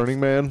sure. Burning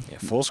Man. Yeah,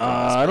 full screen.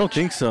 I don't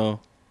think so.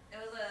 It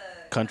was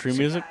a Country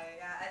music?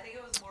 Yeah, I think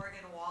it was Morgan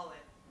Wallen.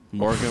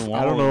 Morgan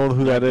Wallen. I don't know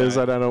who that is.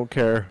 guy. I don't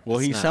care. Well,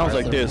 he It's not sounds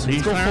like Arthur. this. He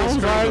go full sounds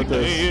screen like with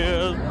this.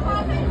 this.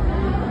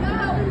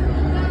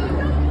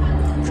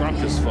 Drunk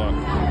as fuck.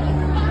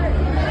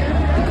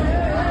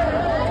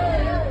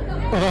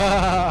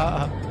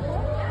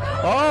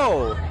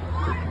 Oh!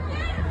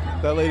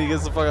 That lady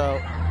gets the fuck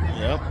out.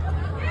 Yep.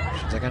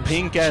 She's like, I'm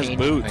Pink just ass changing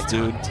boots, my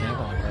dude. tag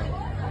on, bro.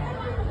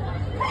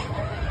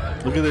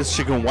 Look at this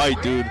chicken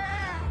white, dude.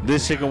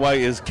 This chicken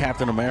white is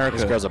Captain America.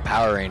 This girl's a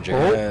Power Ranger.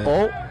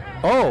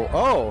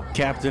 Oh!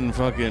 Captain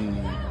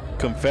fucking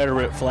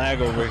Confederate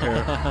flag over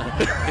here.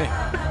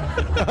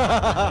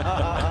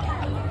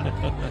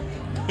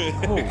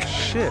 Oh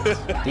shit!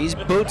 These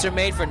boots are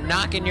made for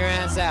knocking your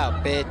ass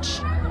out, bitch.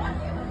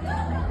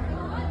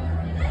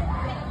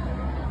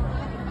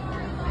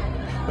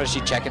 Was she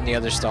checking the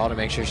other stall to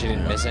make sure she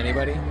didn't miss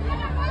anybody?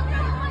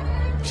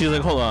 She's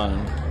like, hold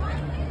on.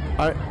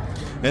 I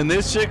And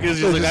this chick is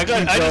just like, I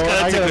just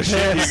gotta take a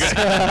shit, you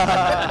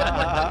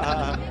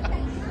guys.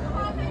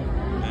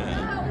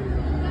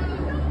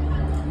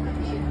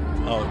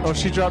 Oh,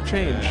 she dropped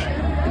change.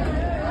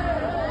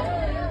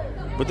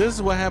 But this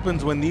is what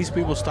happens when these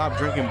people stop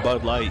drinking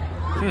Bud Light.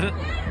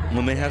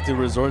 when they have to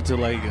resort to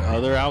like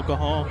other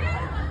alcohol.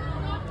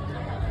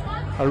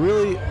 I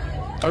really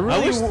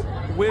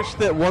wish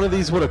that one of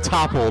these would have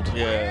toppled.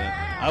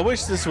 Yeah, I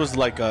wish this was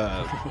like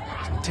a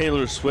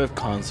Taylor Swift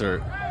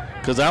concert,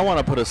 because I want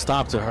to put a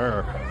stop to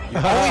her. You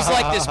always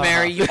like this,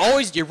 Mary.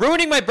 You're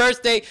ruining my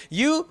birthday.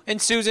 You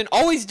and Susan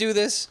always do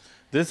this.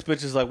 This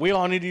bitch is like, we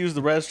all need to use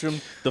the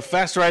restroom. The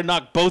faster I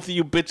knock both of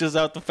you bitches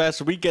out, the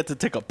faster we get to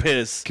take a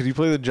piss. Can you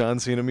play the John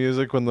Cena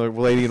music when the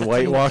lady in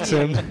white walks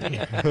in? Do you guys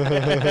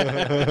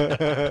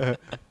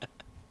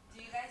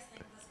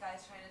think this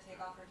guy's trying to take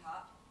off her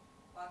top?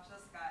 Watch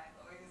this guy.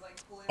 Oh, he's like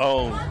pulling.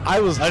 Oh, I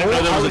didn't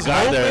know there was a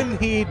guy there. hoping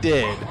he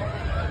did.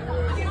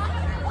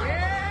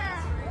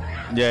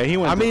 Yeah, he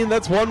went. I mean,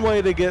 that's one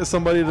way to get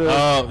somebody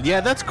to. Yeah,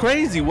 that's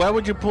crazy. Why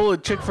would you pull a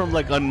chick from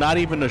like a not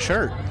even a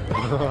shirt?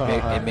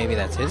 Maybe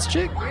that's his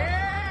chick.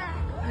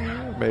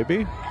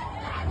 Maybe.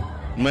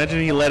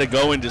 Imagine he let it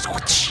go and just,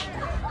 whoosh,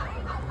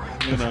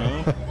 you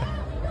know.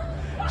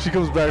 She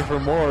comes back for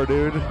more,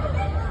 dude.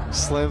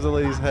 Slams the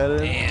lady's head in.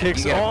 Damn,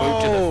 Kicks. you got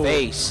a boot to the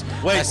face.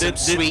 Wait, That's some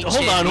sweet hold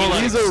shit.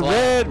 on. These are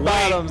red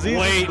bottoms. These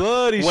are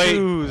bloody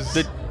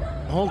shoes.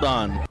 Hold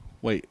on.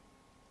 Wait.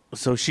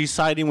 So she's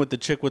siding with the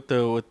chick with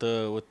the.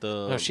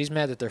 No, she's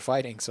mad that they're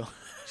fighting. So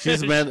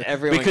She's mad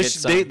Everyone because gets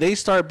some. they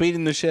start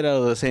beating the shit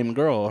out of the same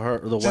girl,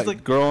 the white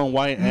like, girl in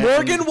white.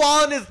 Morgan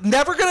Wallen is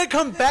never gonna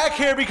come back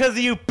here because of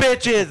you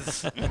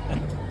bitches.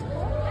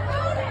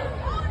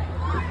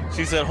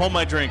 She said, "Hold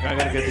my drink. I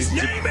gotta get these."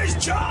 His name is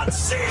John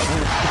Cena.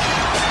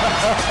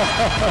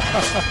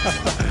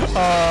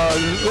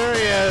 There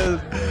he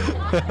is.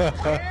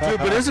 Dude,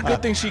 but it's a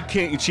good thing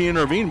she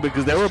intervened,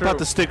 because they were about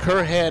to stick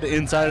her head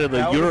inside of the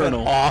That would've been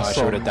urinal.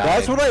 awesome. would've died.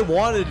 That's what I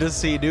wanted to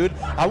see, dude.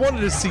 I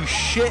wanted to see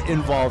shit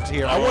involved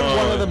here. I wanted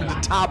one of them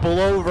to topple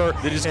over.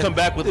 They just and come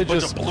back with a it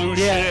bunch just- of blue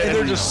yeah, shit and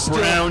they're and just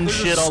brown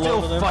still, shit all still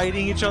over them.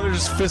 fighting each other,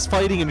 just fist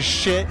fighting and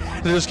shit.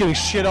 They're just getting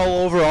shit all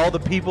over all the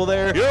people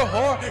there. You're a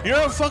whore. You're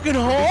a fucking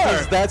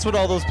Because whore. that's what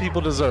all those people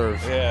deserve.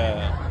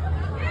 Yeah.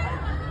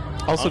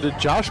 Also, did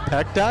Josh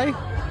Peck die?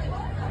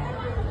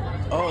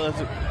 Oh,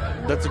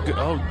 that's a good.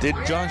 Oh, did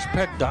Josh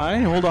Peck die?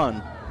 Hold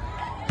on.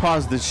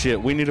 Pause this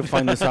shit. We need to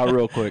find this out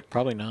real quick.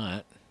 probably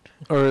not.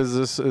 Or is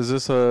this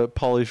a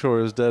Pauly Shore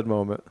is dead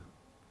moment?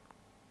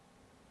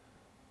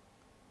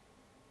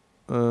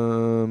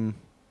 No.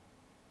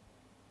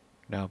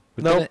 Nope.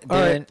 Didn't All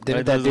right. that That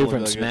dude doesn't from look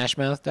like it. Smash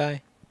Mouth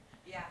die?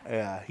 Yeah.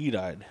 Yeah, he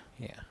died.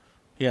 Yeah.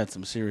 He had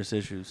some serious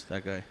issues.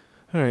 That guy.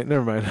 All right,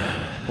 never mind.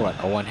 What?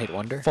 A one-hit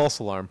wonder? False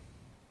alarm.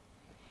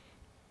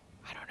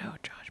 I don't know,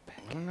 Josh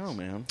Peck. I don't know,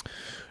 man.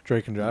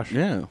 Drake and Josh.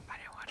 Yeah. I didn't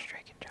watch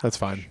Drake and Josh. That's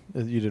fine.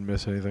 You didn't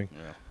miss anything.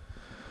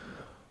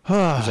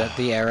 Was that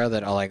the era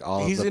that all of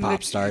the a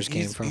pop stars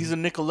came he's, from? He's a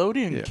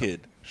Nickelodeon Yeah.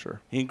 kid.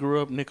 Sure. He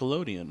grew up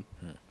Nickelodeon,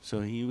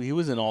 so he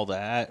was in all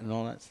that and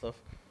all that stuff.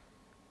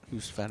 He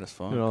was fat as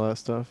fuck. And all that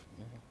stuff.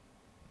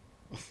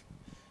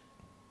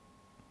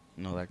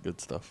 And all that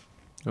good stuff.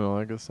 And all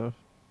that good stuff.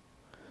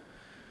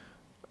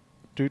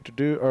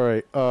 Do. All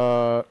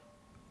right.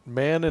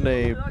 Man in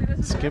a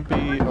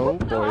skimpy. Oh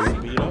boy.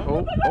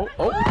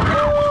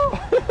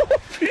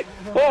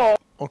 Oh.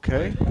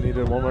 Okay. I need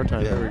it one more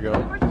time. There we go.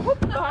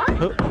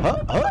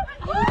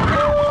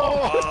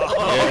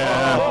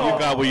 Yeah, you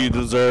got what you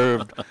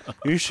deserved.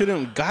 You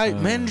shouldn't.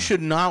 Men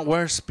should not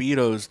wear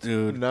Speedos,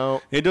 dude.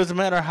 No. It doesn't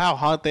matter how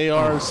hot they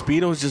are.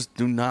 Speedos just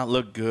do not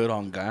look good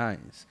on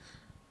guys.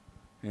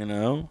 You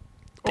know?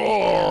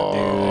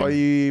 Oh, dude.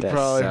 you That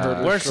probably sucks. hurt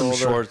his Wear some shoulder.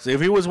 shorts.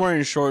 If he was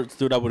wearing shorts,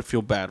 dude, I would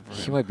feel bad for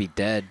He him. might be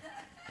dead.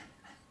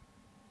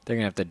 They're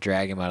gonna have to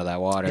drag him out of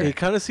that water. He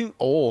kind of seemed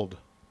old.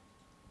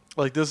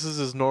 Like this is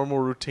his normal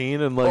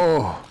routine, and like,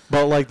 Oh.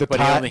 but like the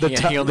But he tide, only- the, yeah,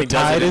 ti- he only the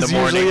does it tide in the is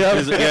morning.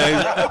 usually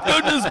up. I've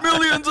done this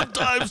millions of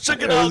times.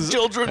 Check it out, was-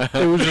 children.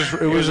 It was just,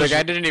 it He was was like, just,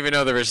 I didn't even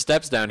know there were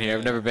steps down here.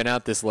 I've never been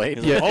out this late.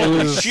 yeah, it Holy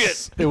was,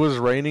 shit. It was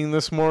raining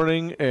this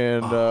morning,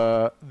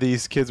 and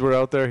these kids were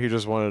out there. He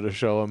just wanted to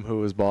show them who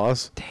was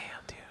boss. Damn,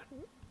 dude.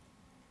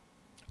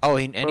 Oh,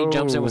 and he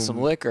jumps in with some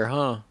Oh. liquor,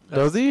 huh?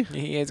 Does he?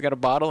 He's got a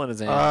bottle in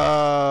his hand.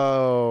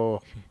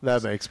 Oh,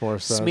 that makes more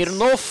sense.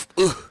 Smirnoff.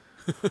 Ugh.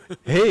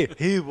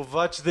 Hey,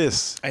 watch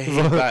this. I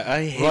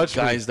hate Watch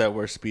me. guys that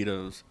wear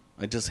Speedos.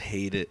 I just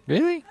hate it.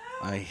 Really?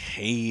 I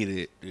hate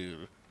it,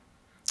 dude.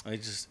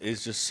 It's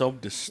just so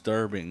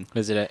disturbing.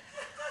 Is it?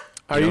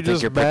 Are You you don't think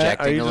just you're mad? Are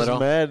projecting you a just little?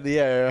 mad?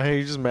 Yeah. Are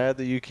you just mad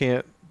that you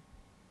can't?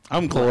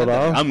 I'm Pull glad it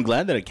off? I'm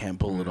glad that I can't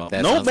pull it off.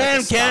 That No sounds like man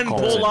a can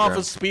Stockholm pull off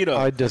a syndrome. Speedo.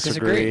 I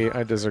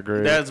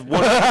disagree. That's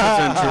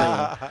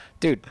 100% true.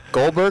 Dude,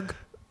 Goldberg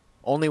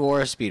only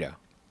wore a Speedo.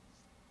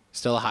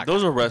 Still a hot guy.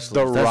 Those are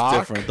wrestlers. The That's Rock?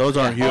 different. Those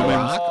aren't The humans.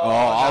 Rock? Oh,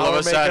 all now of we're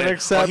a sudden. making Oh,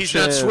 he's not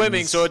exceptions.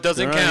 swimming, so it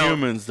doesn't They're not count.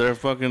 humans. They're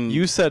fucking.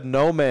 You said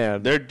no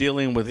man. They're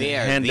dealing with They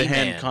are the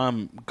hand-to-hand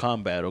man.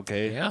 combat.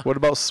 Okay. Yeah. What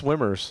about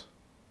swimmers?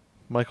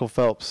 Michael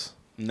Phelps.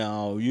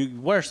 No, you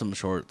wear some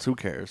shorts. Who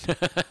cares?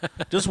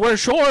 Just wear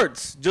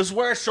shorts. Just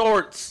wear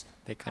shorts.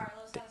 They couldn't.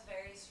 Carlos has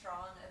very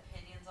strong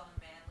opinions on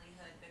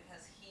manlyhood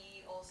because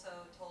he also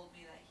told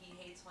me that he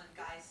hates when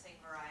guys sing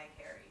Mariah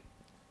Carey.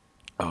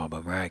 Oh,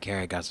 but Mariah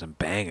Carey got some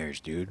bangers,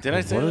 dude. Did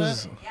I say What that?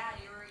 is- Yeah,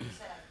 you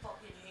said I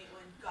fucking hate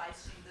when guys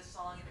sing this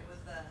song and it was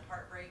the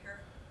Heartbreaker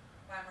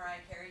by Mariah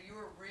Carey. You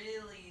were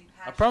really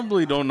I passionate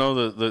probably about don't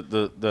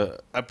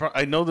know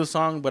I know the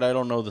song, but I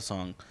don't know the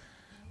song.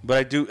 But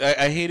I do.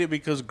 I hate it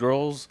because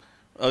girls,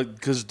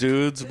 because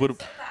dudes would,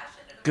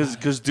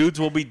 because dudes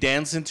will be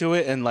dancing to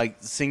it and like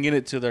singing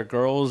it to their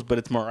girls, but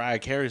it's Mariah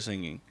Carey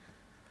singing.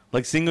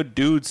 Like, sing a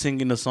dude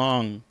singing a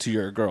song to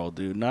your girl,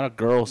 dude. Not a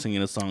girl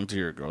singing a song to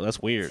your girl. That's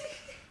weird.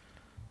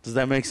 Does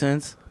that make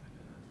sense?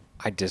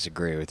 I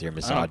disagree with your I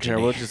misogyny. don't care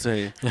what you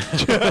say.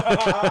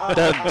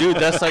 Dude,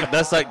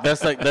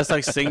 that's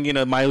like singing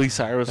a Miley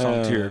Cyrus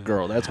song to your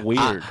girl. That's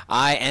weird.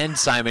 I and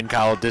Simon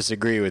Cowell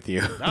disagree with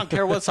you. I don't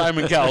care what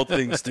Simon Cowell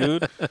thinks,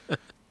 dude.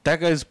 That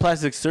guy's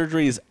plastic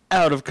surgery is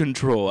out of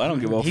control. I don't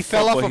give a fuck. He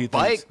fell off what a he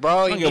bike, thinks. bro.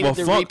 I He don't give needed a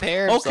to fuck.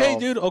 repair Okay,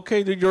 himself.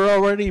 dude. You're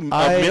already a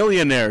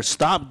millionaire.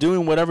 Stop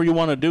doing whatever you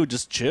want to do.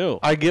 Just chill.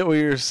 I get what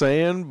you're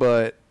saying,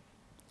 but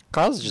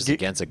Kyle's just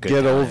against a good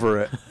get time.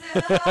 over it.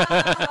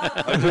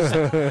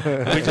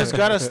 We just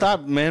gotta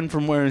stop men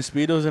from wearing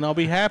Speedos, and I'll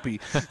be happy.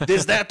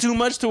 Is that too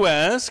much to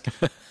ask?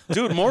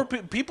 Dude, more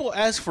people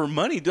ask for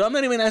money. Dude, I'm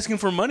not even asking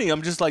for money.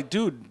 I'm just like,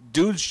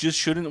 dudes just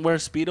shouldn't wear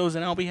Speedos,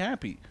 and I'll be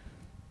happy.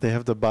 They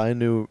have to buy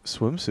new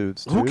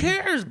swimsuits. Dude. Who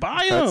cares?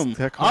 Buy That's- them.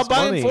 that I'll costs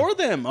buy money. it for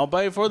them. I'll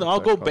That go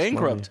costs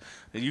bankrupt.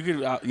 You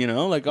could, I'll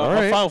All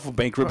right. file for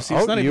bankruptcy. Oh,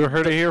 It's not you even,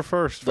 heard it here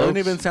first. doesn't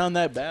folks. even sound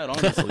that bad,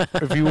 honestly.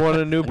 If you want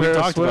a new pair of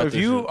talked about swim, if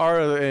this you shit. are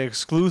an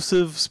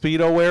exclusive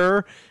Speedo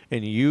wearer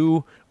and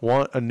you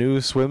want a new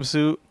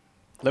swimsuit,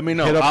 Let me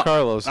know. hit up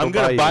Carlos. I'm He'll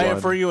gonna buy one.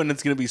 it for you, and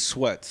it's gonna be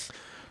sweats.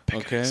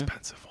 Okay.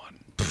 Expensive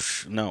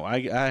one. No,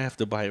 I have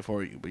to buy it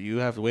for you, but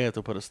we have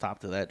to put a stop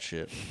to that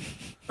shit.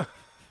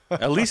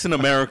 At least in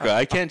America,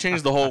 I can't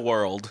change the whole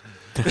world.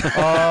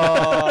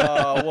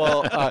 Oh,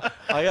 well,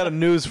 I got a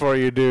news for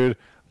you, dude.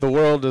 The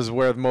world is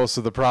where most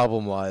of the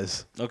problem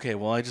lies. Okay,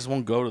 well, I just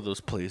won't go to those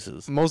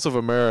places. Most of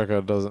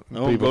America doesn't. I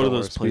won't people go to don't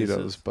wear those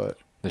places. Speedos, but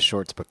The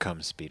shorts become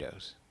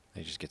Speedos.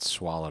 They just get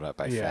swallowed up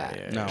by Yeah, fat.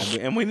 yeah. No,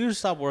 and we need to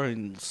stop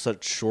wearing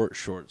such short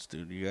shorts,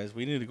 dude. You guys,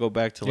 we need to go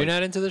back to You're like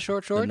not into the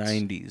short shorts? the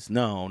 90s.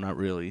 No, not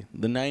really.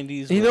 The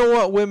 90s. you know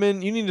what,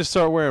 women? You need to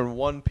start wearing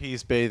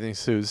one-piece bathing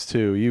suits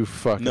too. You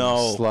fucking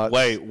No, sluts.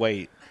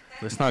 wait.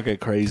 Let's not get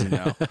crazy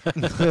now.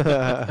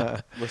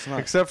 Let's not.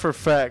 Except for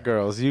fat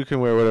girls, you can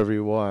wear whatever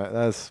you want.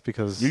 That's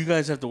because You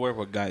guys have to wear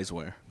what guys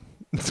wear.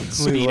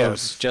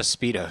 Speedos. Just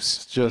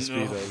Speedos. just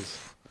No.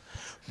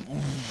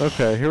 Speedos.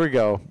 Okay, here we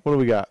go. What do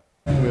we got?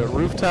 We got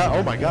rooftop.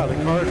 Oh my god,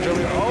 the car is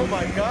jumping. Oh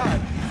my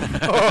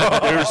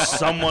god. There's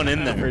someone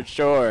in there. For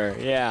sure,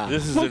 yeah.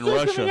 This is in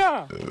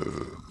Russia.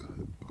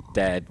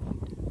 Dead.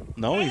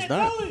 No, he's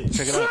not.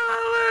 Check it out.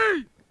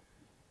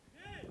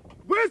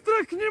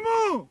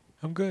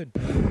 I'm good.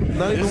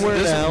 Not even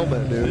wearing a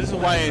helmet, dude. This is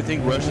why I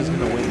think Russia's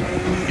gonna win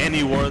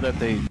any war that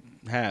they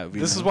have.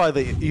 This is why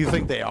you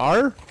think they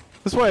are?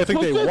 This is why I think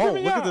they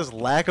won't. Look at this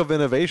lack of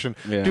innovation.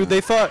 Yeah. Dude,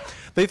 they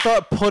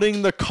thought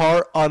putting the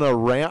car on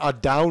a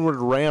downward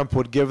ramp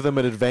would give them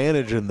an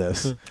advantage in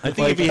this. I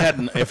think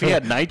if he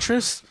had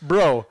nitrous,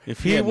 Bro,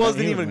 If he he had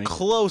wasn't he would even make it.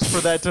 close for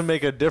that to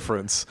make a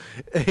difference.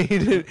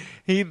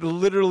 He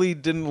literally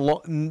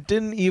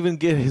didn't even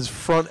get his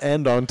front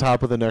end on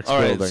top of the next all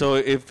right. building. So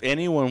if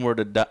anyone were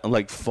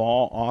to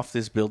fall off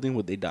this building,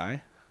 would they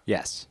die?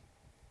 Yes.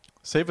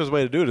 Safest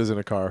way to do it is in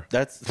a car.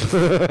 That's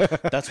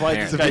why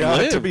this guy To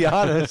lived. be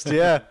honest,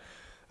 yeah.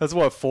 That's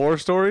what, 4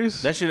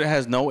 stories? That shit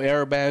has no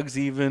airbags.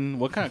 Even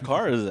what kind of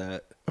car is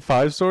that?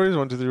 5 stories?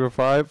 1, 2, 3, 4,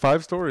 5.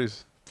 5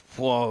 stories.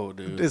 Whoa,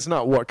 dude. It's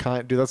not what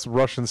kind, dude. That's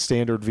Russian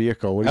standard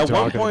vehicle. What are you At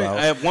one talking point- about?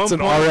 at one it's an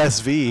point-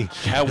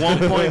 RSV. At one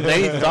point,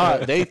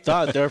 they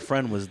thought their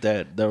friend was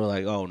dead. They were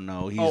like, "Oh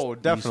no, he's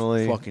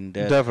definitely he's fucking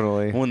dead."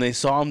 Definitely. When they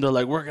saw him, they're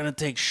like, "We're gonna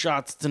take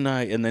shots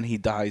tonight," and then he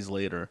dies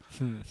later,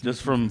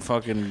 just from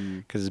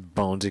fucking Because his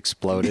bones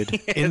exploded.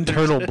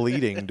 Internal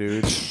bleeding,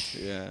 dude.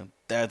 yeah.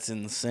 That's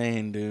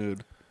insane,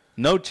 dude.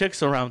 No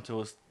chicks around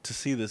to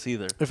see this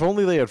either. If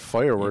only they had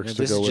fireworks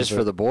to This go is with just it.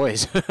 for the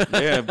boys.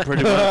 Yeah,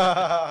 pretty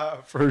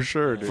much. For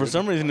sure, dude. For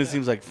some reason, it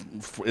seems like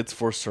it's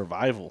for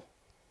survival.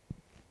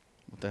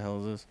 What the hell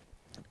is this?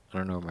 I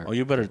don't know. Oh,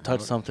 you better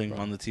touch something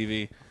on the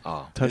TV.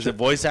 Oh, Is it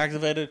voice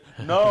activated?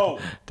 No.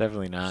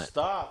 definitely not.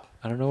 Stop.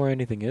 I don't know where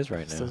anything is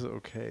right It now. says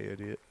okay,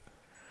 idiot.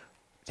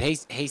 Hey,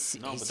 No, hey, but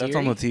Siri? that's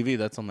on the TV.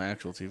 That's on the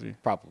actual TV.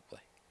 Probably.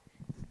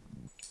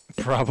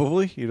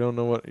 Probably. You don't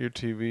know what your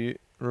TV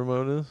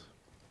remote is?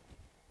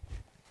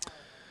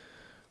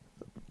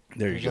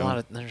 There you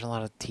go. There's a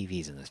lot of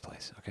TVs in this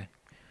place. Okay.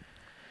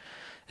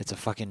 It's a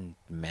fucking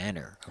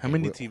manor. How okay?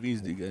 many We're-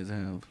 TVs do you guys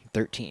have?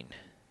 13.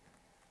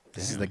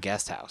 This is Damn. the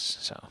guest house,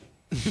 so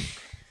that's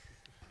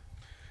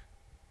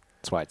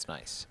why it's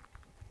nice.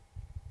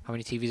 How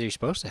many TVs are you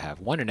supposed to have?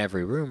 One in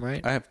every room,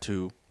 right? I have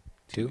two.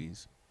 Two?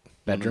 TVs.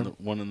 Bedroom?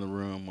 One in the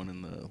room, one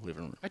in the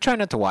living room. I try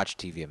not to watch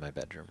TV in my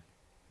bedroom.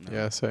 No.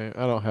 Yeah, same.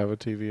 I don't have a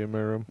TV in my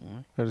room.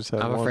 I just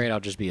have I'm one. afraid I'll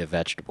just be a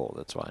vegetable.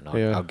 That's why.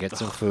 Yeah. I'll get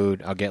some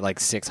food. I'll get like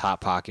 6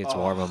 Hot Pockets,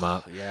 warm them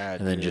up, Yeah,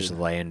 and then just dude.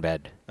 lay in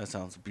bed. That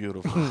sounds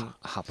beautiful.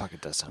 A Hot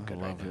Pocket does sound I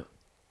good right love now. it.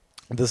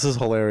 This is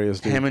hilarious,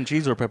 dude. Ham and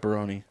cheese or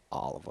pepperoni?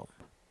 All of them.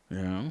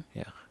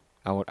 Yeah. Yeah.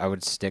 I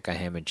would stick a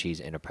ham and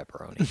cheese in a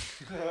pepperoni.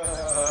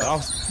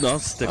 I'll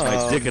stick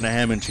my dick in a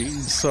ham and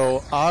cheese.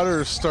 So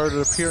otters started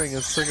appearing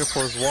in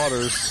Singapore's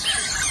waters.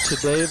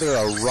 Today there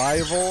are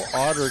rival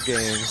otter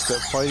gangs that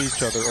fight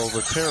each other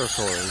over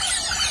territories.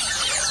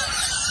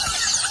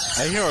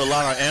 I hear a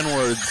lot of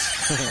N-words.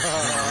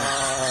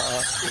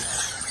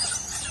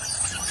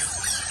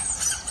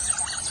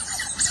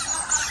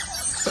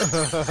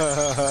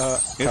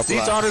 If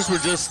these otters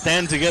would just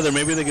stand together,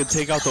 maybe they could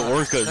take out the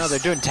orcas. No, they're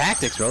doing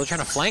tactics, bro. They're trying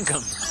to flank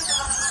them.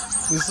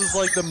 This is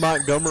like the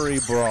Montgomery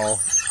Brawl.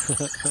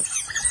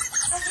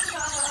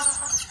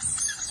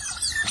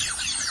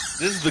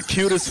 This is the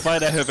cutest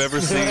fight I have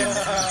ever seen.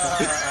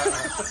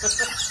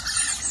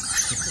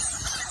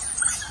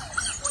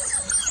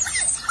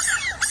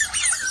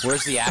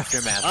 Where's the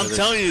aftermath? I'm of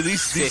telling you,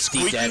 these 50 dead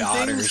squeaking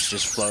otters things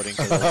just floating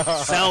to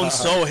the sound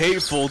so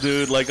hateful,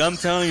 dude. Like, I'm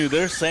telling you,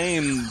 they're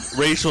saying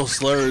racial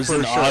slurs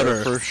in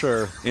otter. For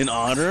sure. In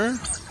otter?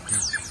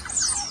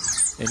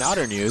 In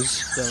otter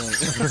news. Yeah.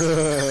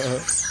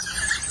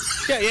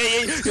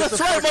 That's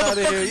right,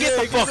 motherfucker. Get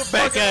the fuck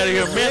back out of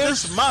here, man.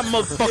 This is my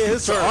motherfucking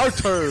It's turf. our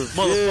turf.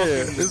 Motherfucking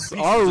Yeah, it's pieces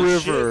our of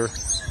river.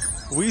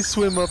 We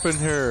swim up in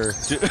here.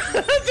 They're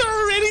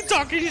already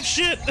talking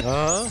shit.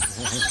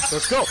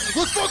 Let's go.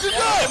 Let's fucking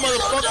go,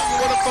 motherfucker.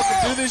 You wanna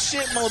fucking do this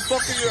shit,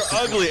 motherfucker? You're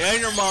ugly, and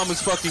your mom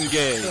is fucking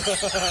gay.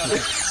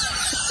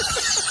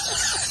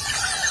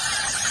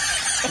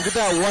 Look at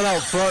that one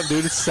out front,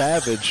 dude. It's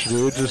savage,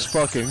 dude. Just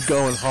fucking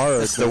going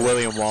hard. It's the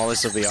William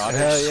Wallace of the otters.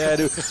 Hell yeah,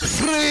 dude.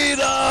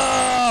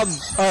 Freedom!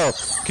 Oh,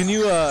 can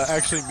you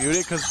actually mute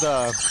it? Because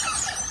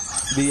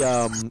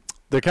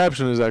the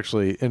caption is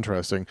actually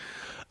interesting.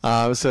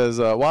 It says,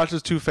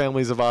 watches 2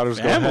 families of otters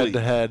go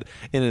head-to-head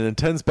in an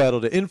intense battle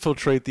to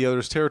infiltrate the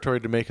other's territory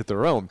to make it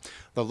their own.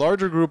 The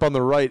larger group on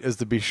the right is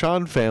the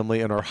Bichon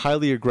family and are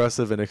highly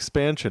aggressive and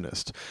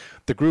expansionist.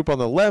 The group on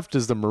the left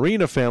is the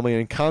Marina family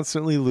and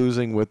constantly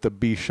losing with the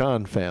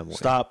Bichon family.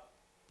 Stop.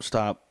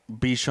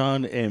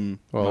 Bichon and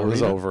Well, it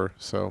was Marina? over,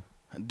 so...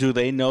 Do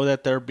they know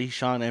that they're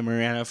Bichon and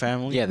Mariana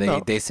family? Yeah,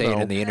 they say it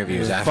in the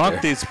interviews after.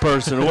 Fuck this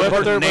person.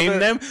 Whoever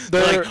named them,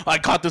 they're they're- like, I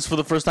caught this for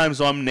the first time,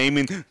 so I'm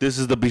naming this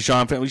is the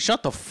Bichon family.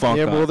 Shut the fuck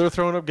Yeah, up. well, they're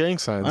throwing up gang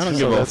signs. I don't so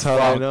give a that's how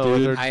I fuck, know.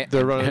 dude.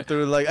 They're running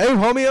through like, hey,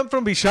 homie, I'm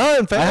from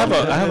Bichon family.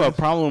 I have a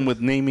problem with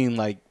naming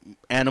like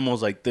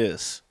animals like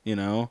this, you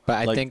know?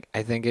 But Like,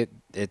 I think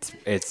it's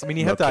I mean,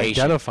 you have to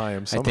location. identify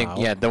them somehow.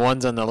 I think the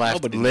ones on the left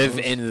Nobody live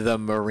knows. in the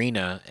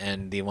marina,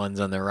 and the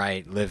ones on the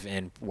right live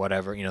in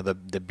whatever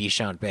the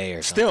Bichon Bay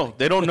or something. still,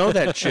 they don't know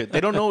that shit.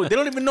 They don't know. They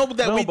don't even know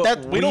that No, we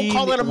but don't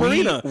call that a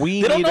marina.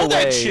 We they don't need know a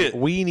that way, shit.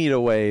 We need a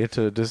way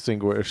to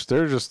distinguish.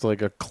 They're just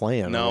like a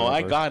clan. No, or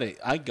I whatever.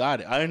 got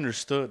it. I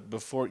understood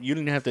before. You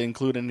didn't have to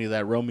include any of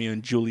that Romeo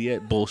and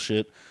Juliet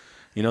bullshit.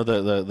 You know,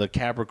 the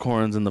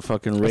Capricorns and the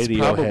fucking That's radio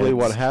probably heads,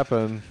 what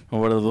happened.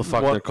 or whatever the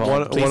fuck One- they're called.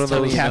 one of Tell me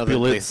those you know that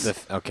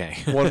Capulets. okay.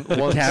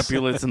 One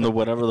Capulets and the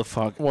whatever the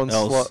fuck one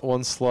else.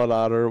 slut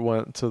otter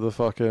went to the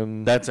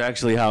fucking That's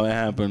actually how it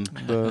happened.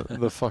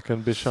 the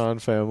fucking Bichon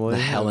family.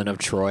 The Helen of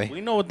Troy.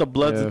 We know what the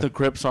Bloods Yeah. and the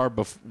Crips are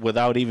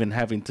without even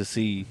having to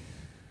see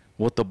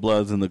what the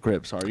Bloods and the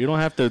Crips are. You don't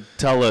have to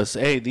tell us,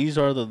 hey, these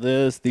are the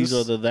this, these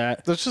are the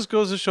that. That just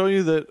goes to show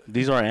you that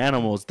These are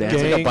animals, damn.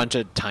 It's Gang- like a bunch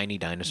of tiny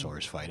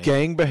dinosaurs fighting.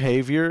 gang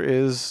behavior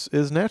is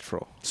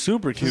natural.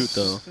 Super cute,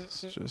 though. It's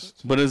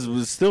just But it's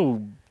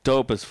still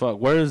dope as fuck.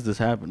 Where is this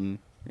happening?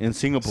 In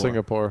Singapore.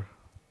 Singapore.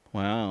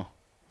 Wow.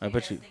 I You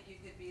bet guys you. think you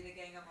could be the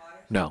gang of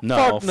otters? No. No,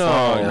 Fuck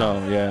no.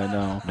 no, yeah,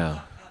 no.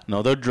 No.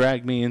 No, they'll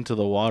drag me into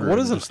the water What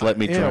and does just let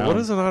me drown. What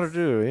does an otter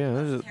do?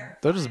 Yeah,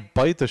 they'll just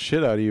bite the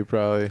shit out of you,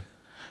 probably.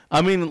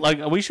 I mean, like,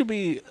 we should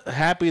be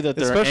happy that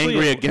they're Especially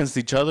angry in- against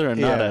each other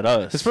and not at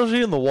us.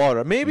 Especially in the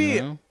water. Maybe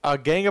You a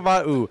gang of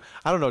otters. Ooh,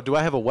 I don't know. Do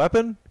I have a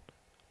weapon?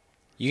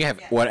 You can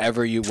have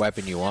whatever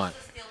weapon you want.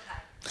 Steel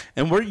pipe.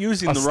 And we're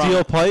using A the steel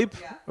wrong pipe?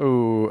 Yeah.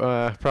 Ooh,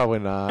 probably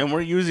not. and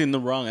we're using the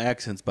wrong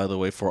accents, by the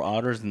way, for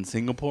otters in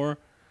Singapore.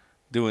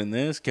 Doing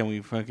this, can we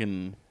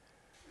fucking?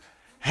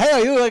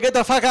 Hey, you get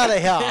the fuck out of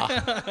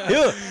here!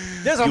 You,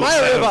 this is my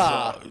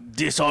river.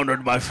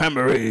 Dishonored my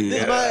family.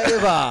 This is my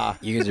river.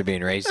 You guys are being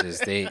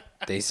racist.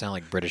 They sound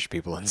like British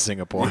people in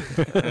Singapore.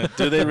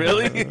 Do they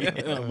really?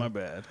 Oh, my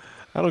bad.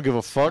 I don't give a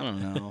I fuck.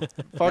 don't know.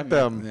 Fuck That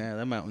them. mountain- Yeah,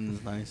 that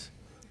mountain's nice.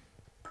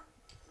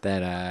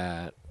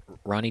 That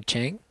Ronnie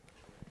Chang,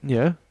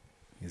 Yeah.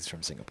 he's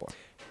from Singapore.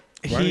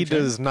 He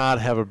does not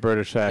have a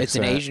British accent. It's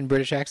an Asian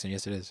British accent.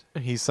 Yes, it is.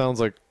 He sounds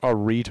like a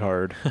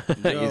retard.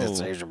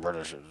 It's Asian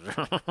British.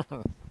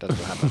 That's what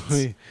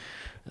happens.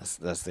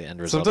 That's the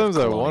end result. Sometimes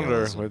of I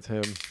wonder colonialism. with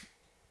him.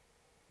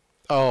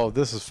 Oh,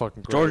 this is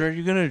fucking great. George, are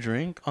you gonna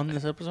drink on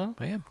this episode?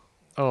 I am.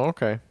 Oh,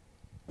 okay.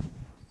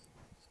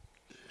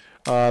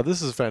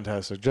 This is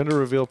fantastic. Gender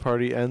reveal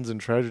party ends in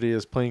tragedy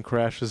as plane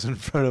crashes in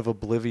front of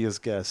oblivious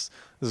guests.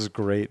 This is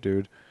great,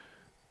 dude.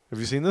 Have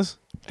you seen this?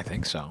 I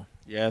think so.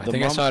 Yeah, I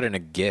think I saw it in a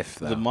GIF,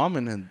 though. The mom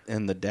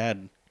and the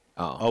dad.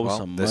 Oh, well,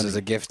 some this money. is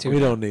a GIF, too. We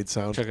don't need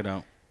sound. Check it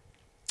out.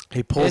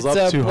 He pulls It's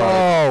up too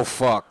hard. Oh,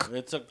 fuck.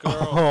 It's a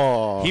girl.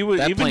 Oh. He was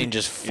That even, plane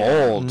just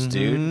folds,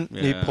 dude. Mhm.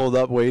 He Yeah. pulled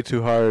up way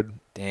too hard.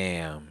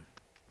 Damn.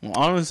 Well,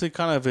 honestly,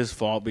 kind of his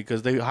fault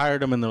because they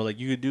hired him and they're like,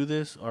 "You could do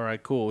this. All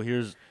right, cool.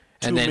 Here's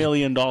 $2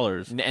 million."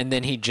 And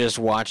then he just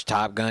watched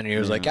Top Gun and he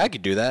was like, I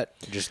could do that.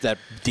 Just that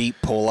deep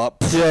pull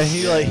up.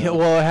 Yeah,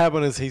 well, what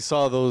happened is he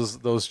saw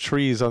those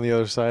trees on the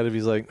other side of.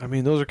 He's like, I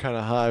mean, those are kind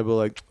of high, but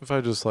like if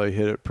I just like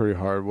hit it pretty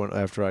hard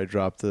after I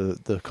drop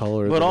the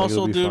color. But then, also,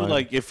 it'll be dude, fine.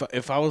 like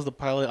if I was the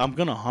pilot, I'm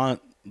gonna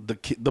haunt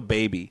the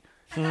baby.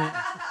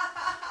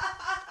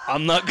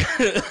 I'm not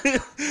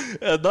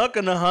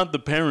gonna hunt the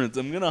parents.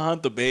 I'm gonna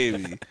hunt the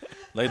baby.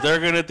 Like they're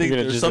gonna think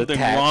gonna there's just something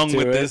attach wrong to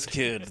with it. this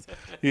kid,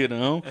 you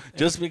know?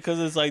 Just because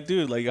it's like,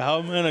 dude, like how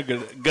am I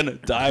gonna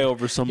die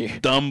over some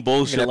dumb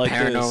bullshit like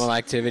paranormal this?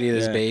 activity of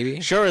this Yeah.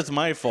 baby. Sure, it's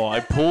my fault. I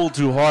pulled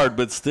too hard,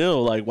 but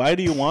still, like, why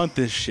do you want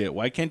this shit?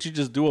 Why can't you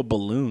just do a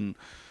balloon?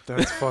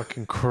 that's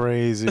fucking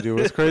crazy, dude.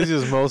 What's crazy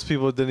is most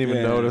people didn't even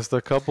Yeah. notice.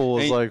 The couple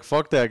was And- like,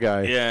 "Fuck that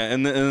guy." Yeah,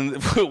 and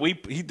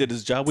he did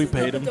his job. We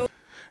paid him,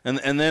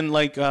 and then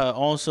like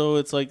also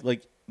it's like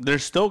they're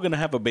still gonna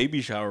have a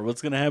baby shower.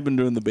 What's gonna happen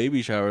during the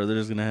baby shower?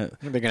 They're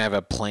They're gonna have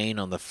a plane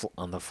on the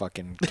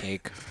fucking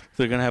cake.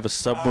 gonna have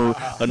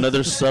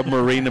another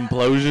submarine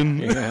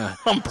implosion. Yeah,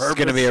 on it's purpose.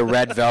 gonna be a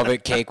red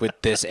velvet cake with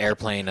this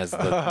airplane as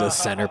the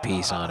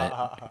centerpiece on it.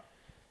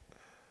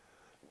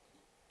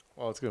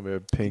 Well, it's gonna be a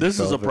pink. This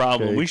is a velvet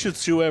problem. cake. We should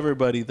sue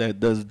everybody that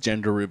does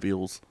gender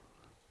reveals.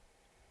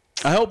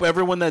 I hope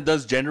everyone that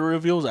does gender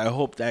reveals, I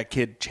hope that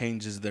kid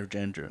changes their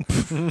gender.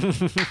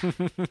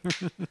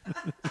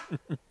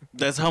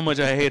 That's how much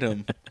I hate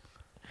him.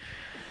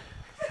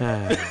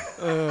 I'm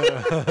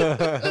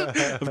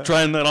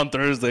trying that on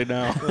Thursday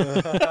now.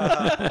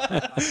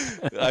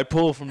 I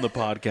pull from the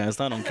podcast.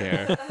 I don't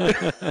care.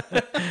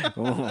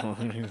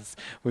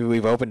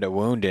 We've opened a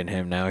wound in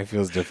him now. He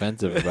feels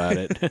defensive about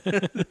it.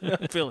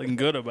 I'm feeling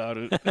good about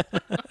it.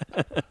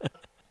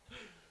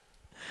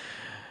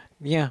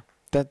 Yeah,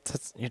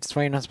 that's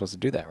why you're not supposed to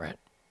do that, right?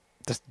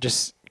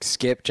 Just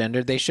skip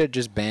gender. They should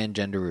just ban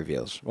gender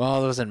reveals.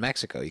 Well, it was in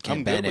Mexico. You can't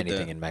I'm ban good with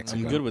anything that. in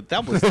Mexico. I'm good with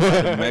that. Was in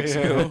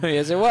Mexico.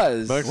 Yes, it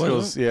was.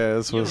 Mexico's, yeah,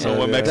 this was. know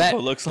what yeah. Mexico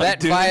That, looks like, that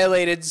dude.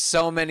 violated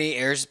so many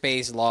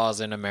airspace laws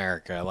in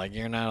America. Like,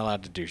 you're not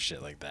allowed to do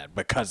shit like that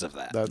because of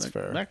that. That's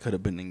fair. That could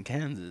have been in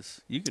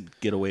Kansas. You could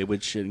get away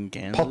with shit in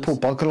Kansas.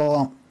 Potpool burglar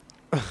alarm.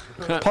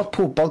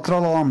 Potpool burglar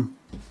alarm.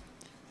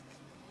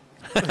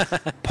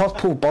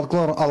 Potpool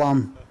burglar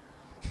alarm.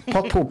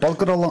 Potpool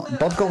burglar alarm.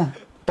 Burglar.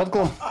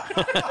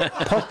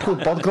 Potpool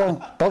burglar.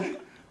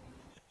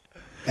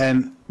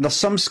 There's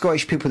some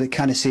Scottish people that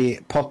kind of say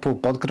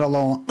potpool burglar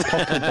alarm.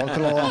 Potpool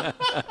burglar alarm.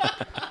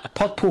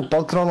 Potpool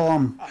burglar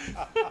alarm.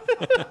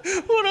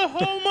 What a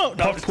homo! No,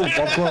 Potpool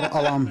burglar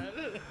alarm.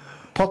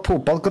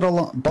 Potpool burglar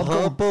alarm.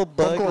 Purple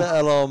burglar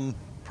alarm.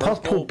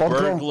 Potpool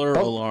burglar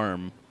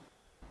alarm.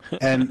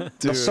 And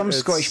there's some Dude,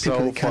 Scottish it's people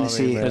so that kind of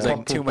funny, say man. There's like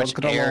potpool too much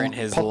burglar air alarm. in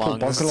his Potpool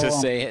lungs burglar to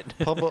alarm. say it.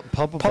 Purple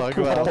Potpool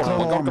burglar burglar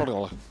alarm.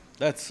 alarm.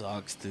 That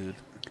sucks, dude.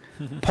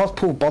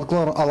 Potpool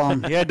burglar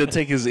alarm. He had to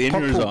take his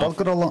inners Potpool off.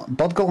 burglar alarm.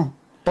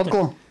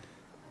 Burglar.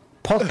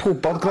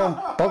 Potpool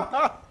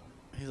burglar.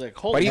 He's like,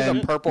 hold Why do you on.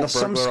 have a purple There's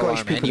some burglar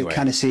Scottish alarm people anyway? that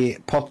kind of say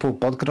potpool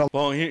burglar.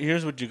 Well,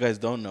 here's what you guys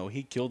don't know.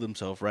 He killed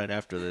himself right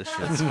after this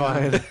shit. It's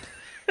fine.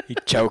 He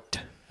choked.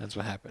 That's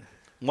what happened.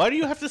 Why do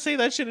you have to say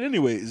that shit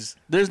anyways?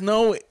 There's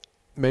no...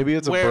 Maybe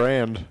it's a Where-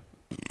 brand.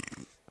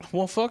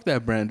 Well, fuck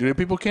that brand, dude.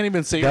 People can't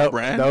even say your That,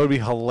 brand. that would be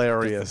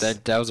hilarious.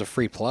 That was a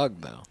free plug,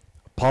 though.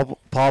 Purple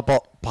burglar.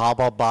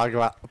 Purple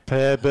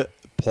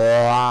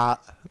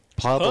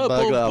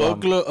burglar alarm.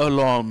 burglar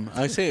alarm.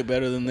 I say it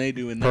better than they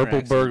do in their Purple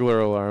accent. burglar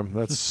alarm.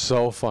 That's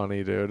so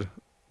funny, dude.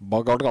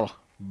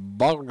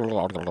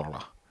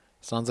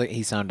 Sounds like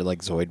he sounded like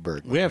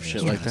Zoidberg. We have when he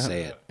shit was like trying to that.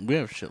 Say it. We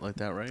have shit like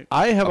that, right?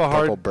 I have a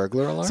Purple hard.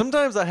 burglar alarm.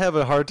 Sometimes I have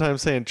a hard time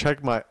saying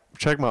check my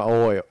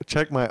oil.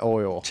 Check my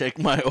oil. Check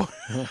my oil.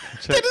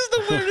 Check, That is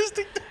the weirdest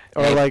thing.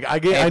 or like I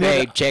get. Hey, I babe,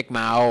 need. check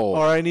my oil.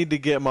 Or I need to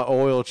get my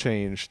oil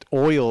changed.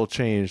 Oil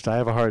changed. I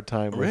have a hard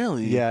time. With,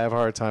 Really? Yeah, I have a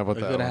hard time with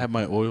I that. gotta one. have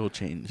my oil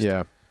changed.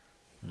 Yeah.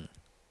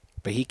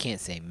 But he can't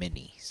say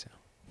mini, so.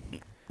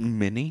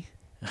 Mini?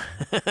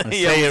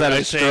 He almost had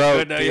a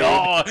stroke, dude.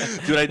 Oh,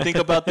 dude, I think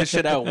about this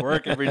shit at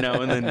work every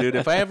now and then, dude.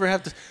 If I ever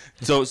have to,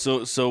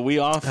 so we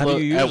offload How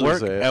do you at usually work.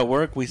 say it? At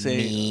work, we say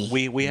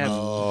Me. we have.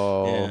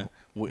 Oh.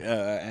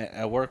 Yeah,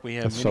 at work we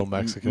have That's so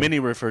Mexican. mini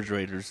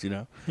refrigerators, you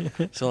know.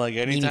 So like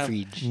anytime,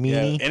 fridge.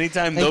 yeah,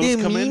 anytime those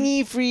come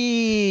in,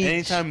 fridge.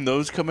 anytime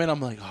those come in, I'm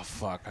like, oh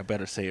fuck, I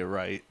better say it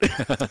right.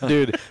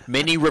 Dude,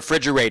 Mini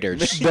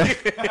refrigerators.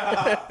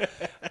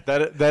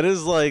 that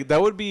is like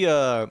that would be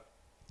a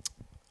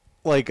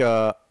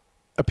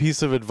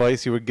piece of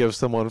advice you would give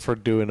someone for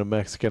doing a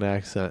Mexican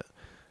accent.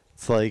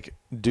 It's like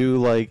do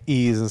like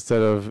E's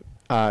instead of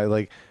I.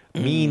 Like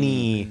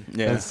Meanie.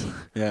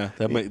 Yeah.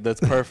 That's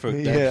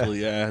perfect. Yeah.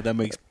 Actually, yeah, that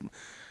makes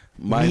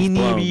mind Meanie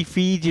blown.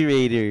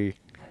 refrigerator.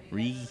 Have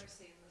you guys ever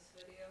seen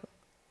this video?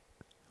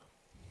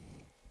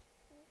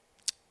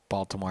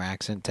 Baltimore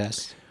accent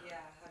test. Yeah,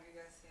 have you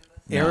guys seen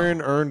this?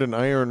 Aaron earned an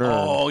iron urn.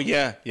 Oh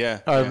yeah.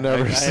 I've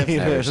never I seen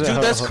it. Dude,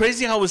 that's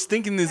crazy. How I was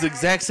thinking this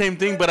exact same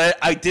thing, but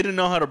I didn't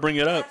know how to bring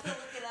it up. Look it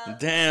up.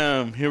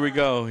 Damn. Here we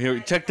go.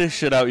 Check this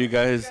shit out, you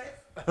guys.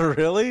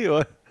 Really?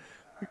 What?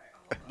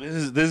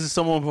 This is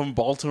someone from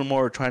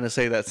Baltimore trying to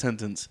say that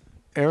sentence.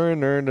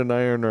 Aaron earned an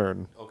iron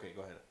urn. Okay,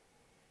 go ahead.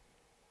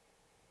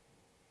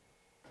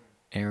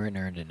 Aaron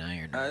earned an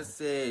iron. I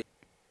said,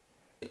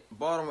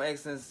 Baltimore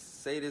accents,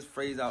 say this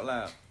phrase out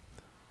loud.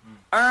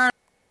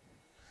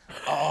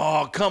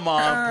 Oh, come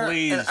on,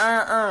 please.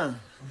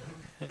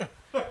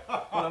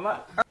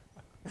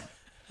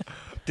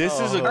 This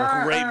is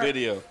a great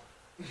video.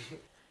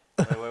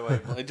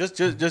 Wait. Just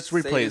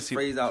replay Say it. this See-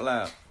 phrase out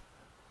loud.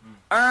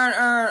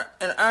 Earn,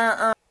 and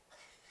earn.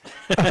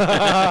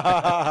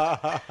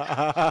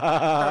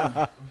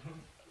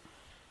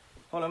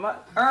 Hold on,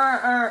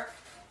 earn.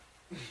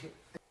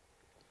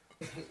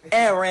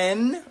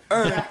 Aaron,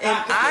 earn,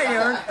 and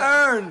iron,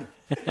 earn.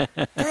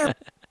 Damn.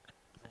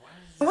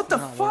 What the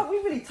fuck? We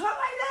really talk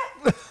like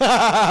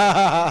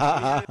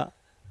that?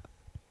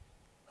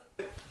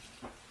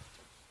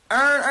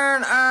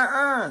 Earn.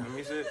 Let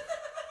me see.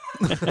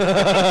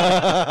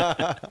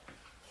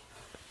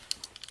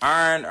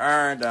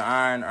 Earn, the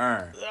iron,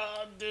 earn.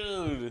 Oh,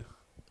 dude.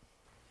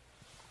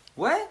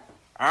 What?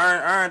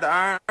 Earn, the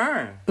iron,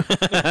 earn.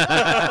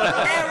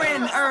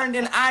 Aaron earned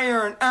an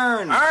iron,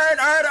 earn. Earn,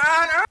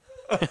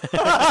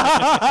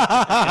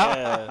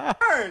 Yeah.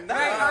 earn.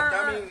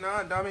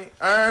 Dummy.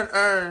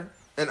 Earn,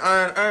 and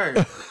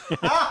earn.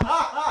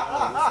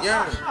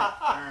 Yeah.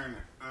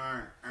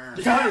 Earn.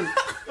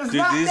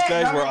 Dude, these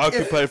guys were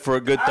occupied for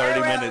a good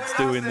 30 minutes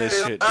doing this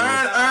shit, dude.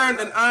 Earn,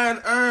 and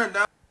earn.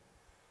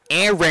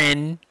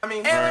 Aaron.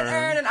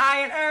 Aaron, and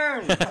iron,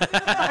 earn.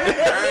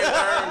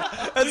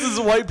 That's his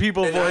white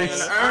people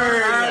voice.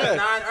 Earn.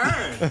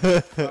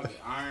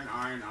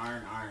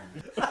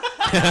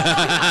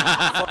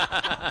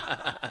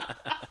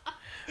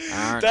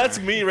 That's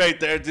me right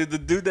there, dude. The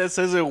dude that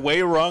says it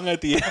way wrong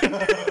at the end.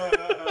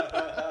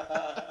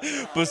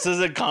 But says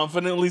it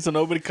confidently so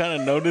nobody kind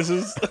of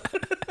notices.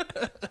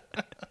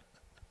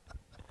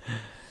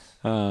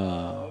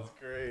 That's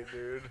great,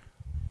 dude.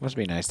 Must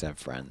be nice to have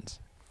friends.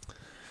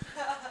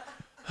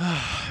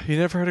 You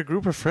never had a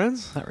group of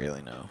friends? Not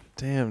really, no.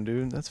 Damn,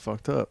 dude, that's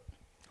fucked up.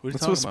 What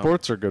That's what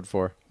sports are good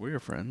for. We're your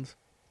friends.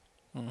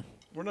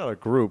 We're not a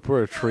group.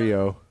 We're a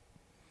trio.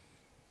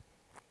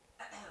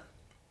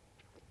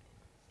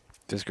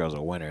 This girl's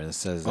a winner. This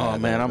says. Oh,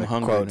 man, I'm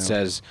hungry Quote now.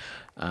 says,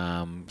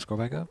 scroll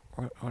back up.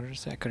 What did it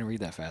say? I couldn't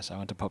read that fast. I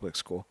went to public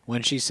school.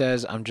 When she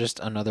says, "I'm just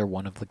another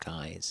one of the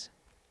guys."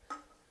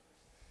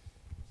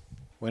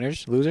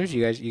 Winners, losers.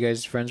 You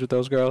guys friends with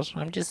those girls?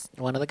 I'm just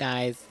one of the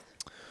guys.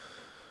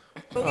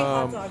 Bogey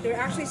hot dog. They're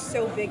actually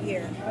so big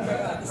here. Oh my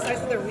god, the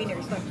size of their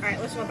wieners. Look, all right,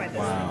 let's run by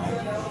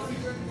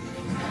this.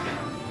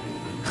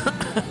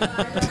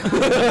 So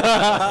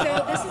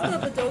this is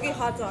the Doggy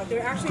hot dog.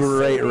 They're actually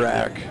Great so big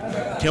rack. here. Oh my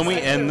god, Can we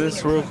the size end of their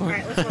this wieners. real All quick?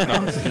 right, let's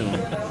run by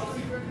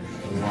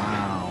this.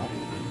 Wow.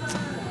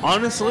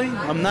 Honestly,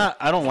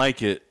 I don't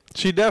like it.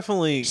 She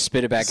definitely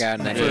Spit it back out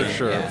and then eat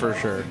it. for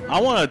sure.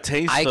 I want to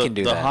taste I the, can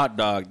do the that. hot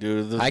dog,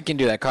 dude. I can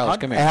do that. Carlos,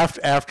 come here.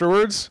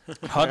 Afterwards,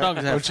 Hot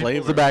dogs have she pulls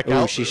flavor. it back Ooh,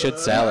 out. she should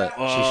sell it.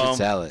 She should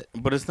sell it.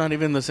 But it's not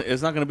even the.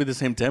 It's not going to be the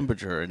same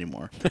temperature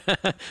anymore. It's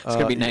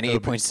gonna be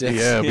 98.6.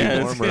 Yeah, Yeah,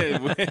 be warmer.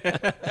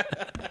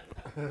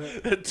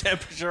 The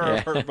temperature of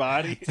her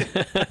body.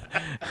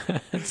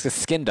 It's a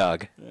skin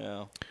dog.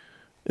 Yeah.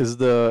 Is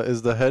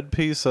the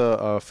headpiece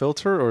a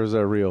filter or is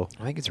that real?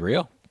 I think it's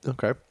real.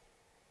 Okay.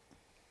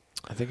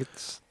 I think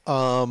it's.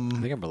 I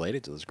think I'm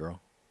related to this girl.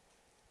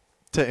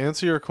 To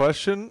answer your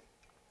question,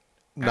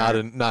 not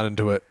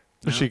into it.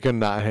 She could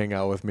not hang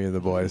out with me and the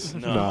boys.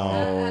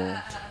 No.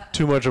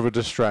 Too much of a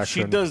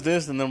distraction. She does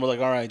this, and then we're like,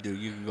 all right, dude,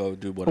 you can go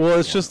do whatever. Well, you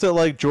it's just that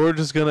like George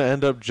is gonna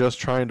end up just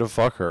trying to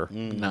fuck her.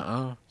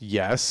 Nuh-uh.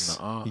 Yes.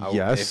 Nuh-uh.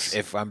 Yes.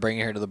 If I'm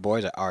bringing her to the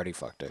boys, I already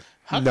fucked her.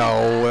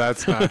 No,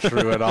 that's not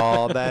true at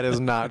all. That is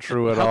not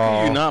true at How all.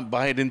 can you not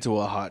bite into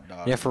a hot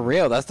dog? Yeah, for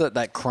real. That's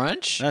that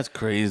crunch. That's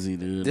crazy,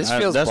 dude. This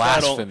feels that's why I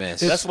don't- blasphemous.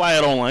 That's why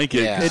I don't like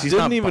it. Yeah. 'cause It she's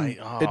didn't not even. bite-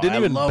 oh, It didn't I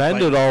even love bend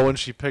biting. at all when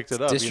she picked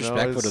it up.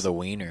 Disrespectful to It's- the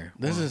wiener.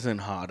 This isn't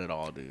hot at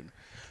all, dude.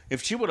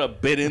 If she would have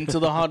bit into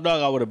the hot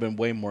dog, I would have been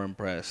way more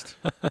impressed.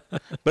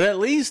 But at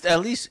least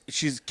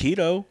she's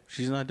keto.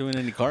 She's not doing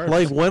any carbs.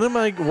 Like when am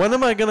I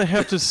gonna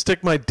have to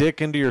stick my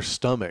dick into your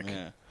stomach?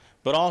 Yeah.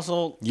 But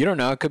also, You don't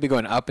know. It could be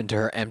going up into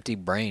her empty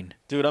brain.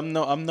 dude, I'm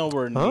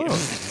nowhere near.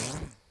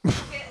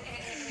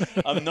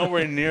 I'm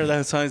nowhere near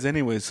that size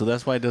anyway, so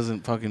that's why it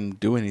doesn't fucking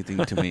do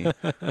anything to me.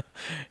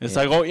 It's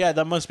like, oh yeah,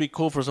 that must be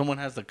cool for someone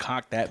who has the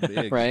cock that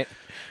big, Right?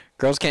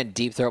 Girls can't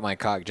deep throat my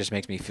cock. It just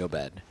makes me feel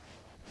bad.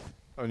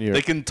 On your,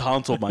 They can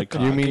tonsil my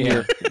cock. you mean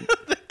Yeah.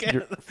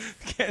 your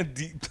can't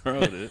deep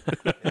throat it.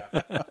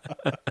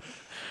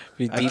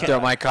 If you deep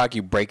throat my cock,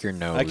 you break your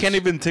nose. I can't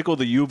even tickle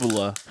the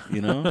uvula,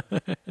 you know?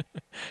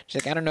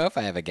 She's like, I don't know if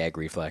I have a gag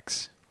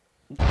reflex.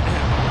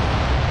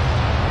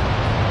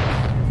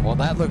 Well,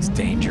 that looks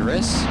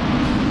dangerous.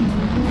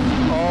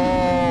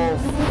 Oh,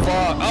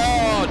 fuck.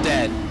 Oh,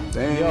 dead.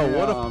 Damn, Yo,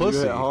 what a pussy.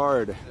 You hit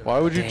hard. Why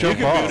would you jump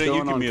You off? can mute it. You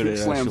Going can on mute it,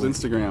 Kick Slam's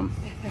actually. Instagram.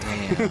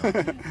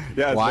 Damn.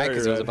 Yeah, it's Why? very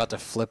Because it was red. about to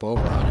flip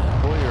over on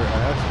it. Pull your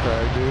ass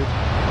crack,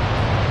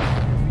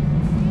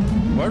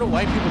 dude. Where do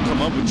white people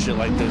come up with shit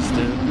like this,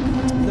 dude?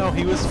 No,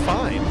 he was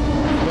fine.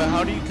 But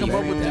how do you come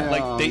up with that?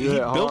 Like, he you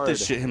hit built this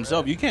hard. shit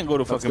himself. You can't go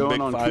to That's fucking Big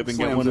going on Five Kick and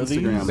get one of Slam's these.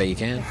 Instagram. But you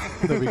can.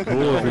 That'd be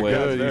cool if No you way.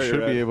 could. You Very should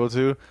red. be able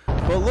to.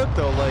 But look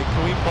though, like,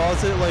 can we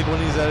pause it? Like when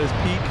he's at his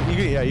peak.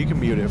 You can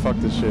mute it. Fuck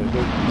this shit.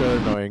 They're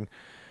annoying.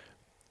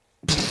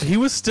 He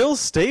was still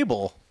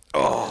stable.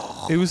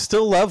 Oh, he was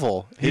still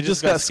level. He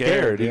just got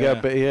scared. He yeah.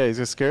 got he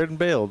got scared and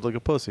bailed like a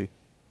pussy.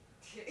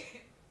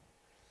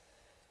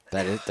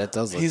 That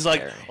does look He's scary.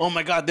 like, oh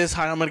my god, this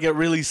high, I'm gonna get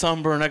really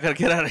sunburned. I gotta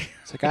get out of here.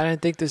 It's like, I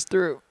didn't think this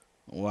through.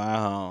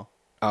 Wow.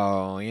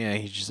 Oh, yeah.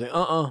 He's just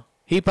like,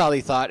 He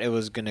probably thought it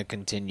was going to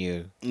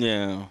continue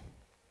Yeah.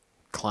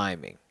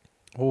 climbing.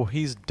 Oh,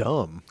 he's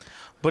dumb.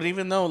 But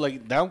even though,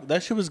 like,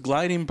 that shit was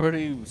gliding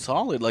pretty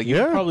solid. Like, you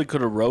Yeah. probably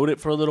could have rode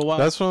it for a little while.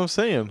 That's what I'm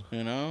saying.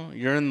 You know?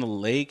 You're in the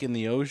lake, in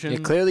the ocean. Yeah,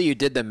 clearly you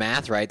did the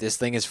math right. This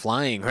thing is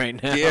flying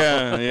right now.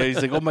 Yeah.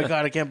 He's like, oh my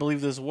god, I can't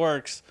believe this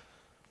works.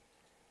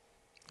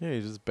 Yeah,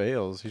 he just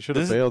bails. He should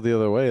have This- bailed the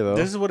other way though.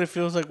 This is what it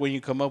feels like when you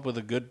come up with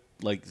a good,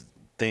 like,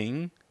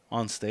 thing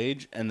on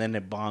stage and then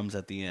it bombs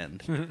at the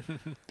end.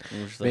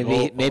 You're just like,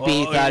 Maybe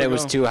he here thought we it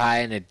was go. too high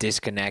and it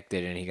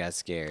disconnected and he got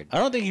scared. I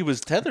don't think he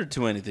was tethered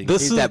to anything.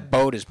 That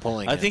boat is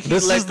pulling I him. think he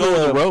This let is go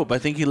of the the- rope. I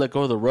think he let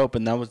go of the rope,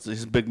 and that was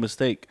his big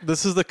mistake.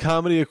 This is the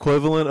comedy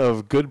equivalent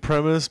of good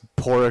premise,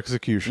 poor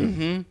execution.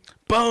 Mm-hmm.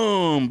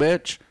 Boom,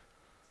 bitch.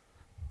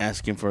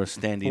 Asking for a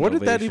standing What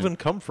did that ovation. even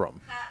come from?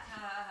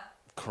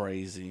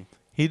 Crazy.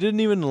 He didn't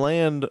even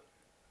land.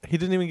 He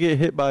didn't even get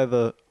hit by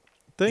the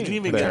thing. He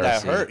didn't even there.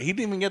 get that hurt. He didn't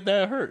even get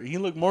that hurt. He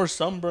looked more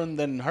sunburned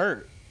than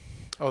hurt.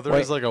 Oh, there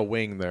was like a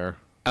wing there.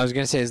 I was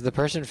going to say, is the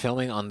person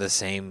filming on the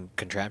same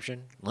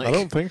contraption? Like, I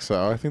don't think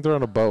so. I think they're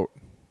on a boat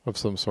of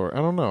some sort. I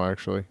don't know,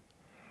 actually.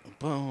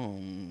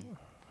 Boom.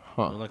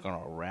 Huh. They're like on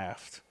a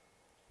raft.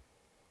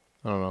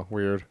 I don't know.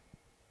 Weird.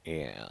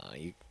 Yeah.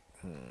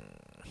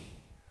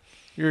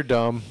 You're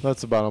dumb.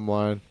 That's the bottom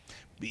line.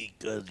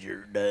 Because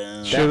you're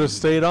dumb. Should have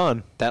stayed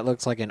on. That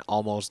looks like an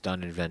almost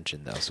done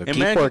invention, though. So keep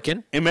Imagine-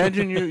 working.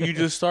 Imagine you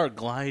just start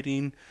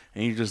gliding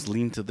and you just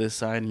lean to this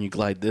side and you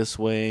glide this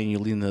way and you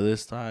lean to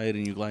this side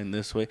and you glide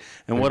this way.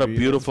 And what a Maybe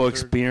beautiful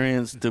that's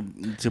experience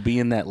to be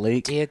in that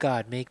lake. Dear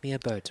God, make me a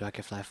bird so I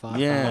can fly far, far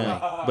away.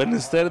 Yeah, but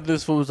instead of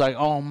this fool was like,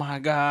 "Oh my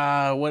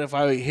God, what if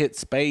I hit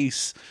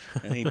space?"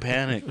 And he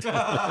panicked.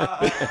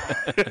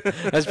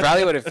 That's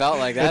probably what it felt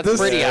like. That's this-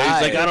 pretty Yeah, high.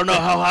 He's like, "I don't know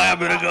how high I'm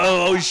gonna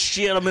go. Oh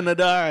shit, I'm gonna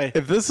die."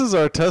 If this is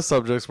our test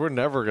subjects, we're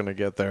never gonna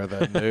get there.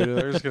 Then, dude,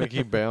 they're just gonna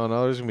keep bailing.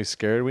 Others gonna be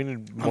scared. We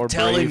need more I'm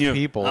telling brave you,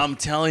 people. I'm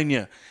telling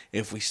you,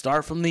 if we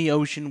start from the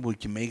ocean, we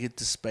can make it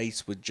to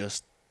space with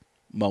just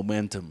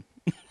momentum.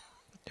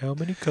 How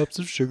many cups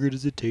of sugar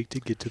does it take to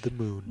get to the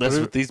moon? That's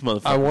what these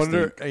motherfuckers. I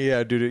wonder. think.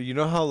 Yeah, dude. You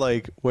know how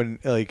when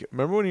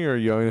remember when you were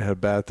young and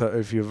had bathtub?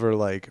 If you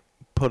ever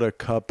put a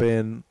cup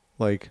in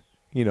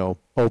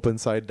open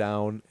side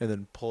down and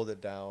then pulled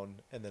it down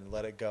and then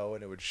let it go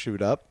and it would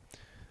shoot up.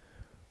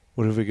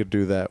 What if we could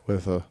do that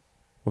with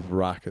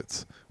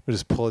rockets? We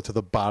just pull it to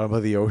the bottom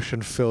of the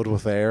ocean filled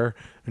with air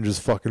and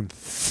just fucking.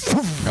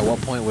 At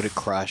what point would it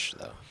crush,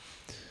 though?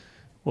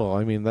 Well,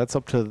 I mean that's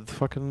up to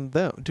fucking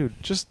them,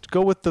 dude. Just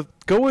go with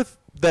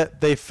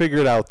that. They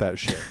figured out that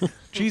shit.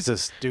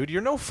 Jesus, dude,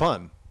 you're no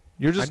fun.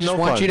 You're just I just no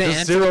want fun. you to Just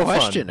answer zero the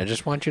question. fun. I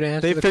just want you to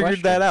answer They the figured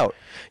question. that out.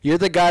 You're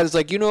the guy that's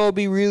like, it'd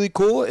be really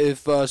cool if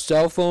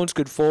cell phones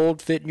could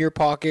fold, fit in your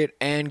pocket,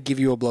 and give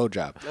you a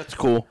blowjob. That's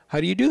cool. How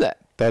do you do that?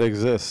 That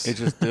exists. It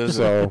just does.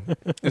 So,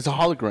 It's a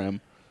hologram.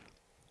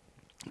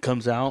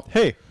 Comes out.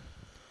 hey,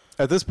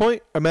 at this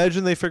point,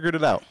 imagine they figured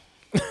it out.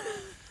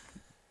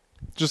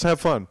 Just have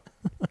fun.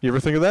 You ever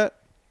think of that?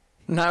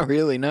 Not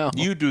really, no.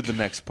 You do the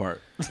next part.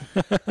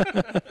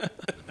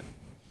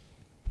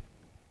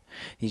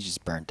 He's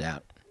just burnt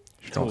out.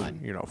 Fun,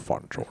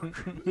 George.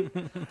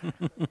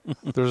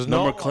 There's No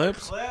no more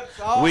clips?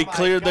 Oh We my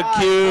cleared the God,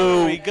 queue.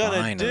 What are we gonna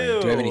Finally. do?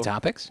 Do we have any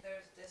topics?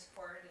 There's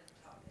Discord and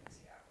topics,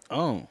 yeah.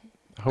 Oh.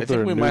 I hope I think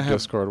there are we new might have-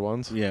 Discord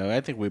ones. Yeah, I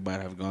think we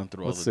might have gone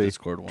through Let's all see. the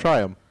Discord ones.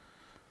 Try them.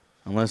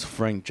 Unless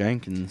Frank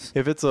Jenkins.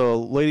 If it's a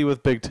lady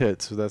with big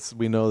tits,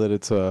 we know that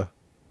it's a.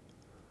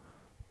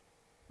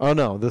 Oh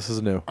no, this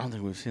is new. I don't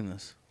think we've seen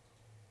this.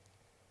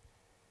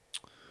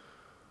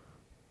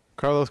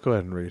 Carlos, go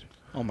ahead and read.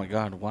 Oh my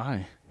God,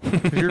 why?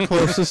 You're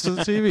closest to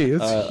the TV.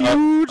 It's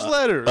huge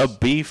letters. A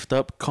beefed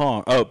up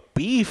car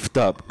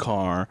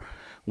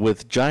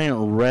with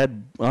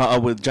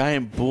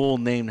giant bull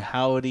named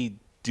Howdy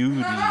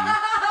Doody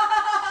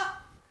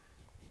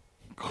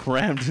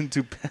crammed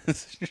into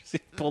passenger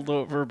seat pulled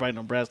over by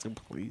Nebraska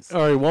police.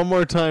 All right, one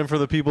more time for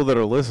the people that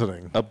are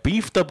listening. A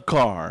beefed up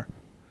car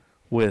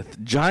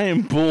with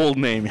giant bull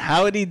named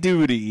Howdy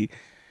Doody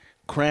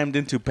crammed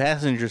into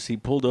passenger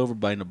seat pulled over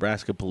by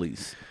Nebraska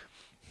police.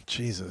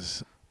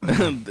 Jesus.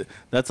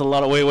 That's a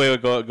lot of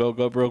wait, go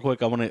up real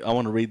quick. I want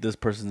to read this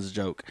person's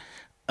joke.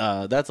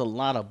 That's a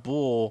lot of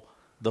bull.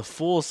 The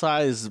full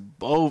size.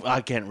 Oh,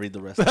 I can't read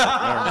the rest of it.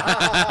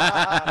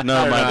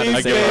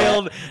 He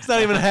failed. It's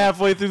not even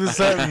halfway through the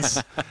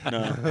sentence.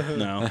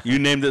 No. You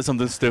named it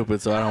something stupid,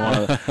 so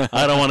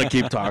I don't want to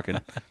keep talking.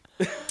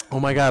 Oh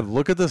my God!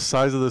 Look at the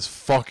size of this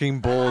fucking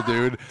bull,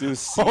 dude.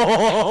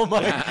 Oh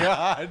my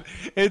God!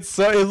 It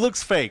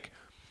looks fake.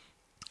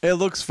 It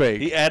looks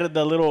fake. He added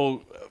the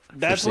little.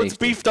 That's what's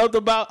beefed up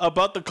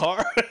about the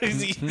car.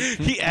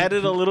 he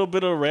added a little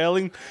bit of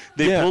railing.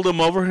 They pulled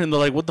him over and they're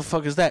like, "What the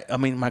fuck is that?" I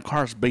mean, my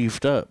car's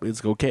beefed up.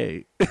 It's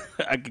okay.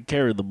 I can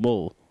carry the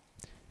bull.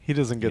 He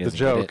doesn't get the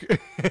joke.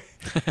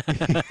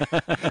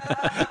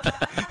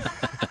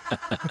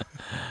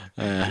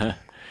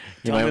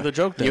 Tell me the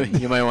joke then.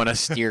 You might want to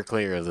steer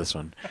clear of this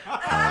one.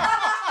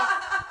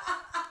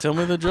 Tell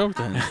me the joke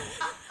then.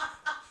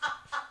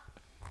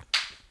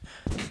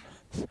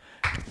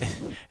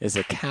 It's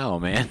a cow,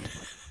 man.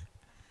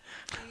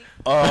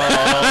 Oh.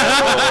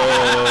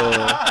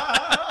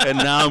 And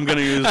now I'm going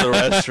to use the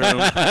restroom.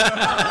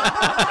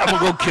 I'm going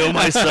to go kill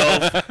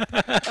myself.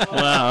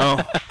 Wow.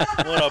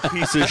 What a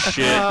piece of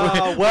shit.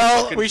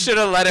 Well, we should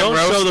have let him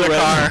roast the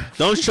car.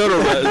 Don't show the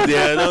rest.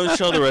 Yeah, don't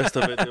show the rest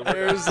of it.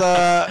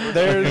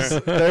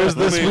 There's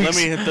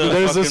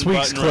this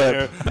week's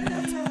clip.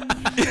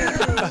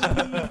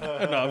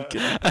 No, I'm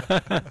kidding.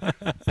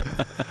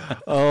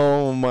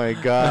 Oh my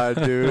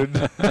God,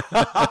 dude.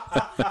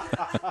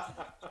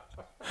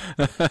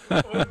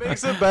 What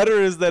makes it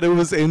better is that it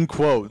was in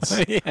quotes.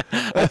 Yeah,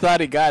 I thought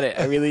he got it.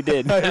 I really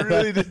did. I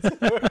really did.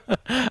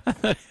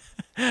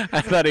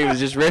 I thought he was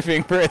just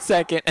riffing for a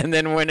second, and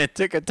then when it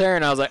took a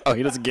turn, I was like, oh,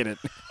 he doesn't get it.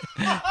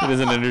 He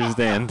doesn't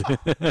understand.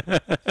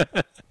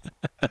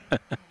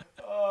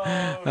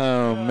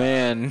 Oh,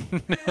 man.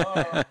 Wait,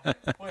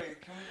 I'm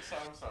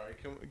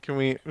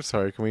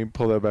sorry. Can we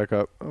pull that back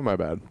up? Oh, my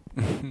bad.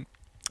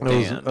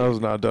 I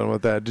was not done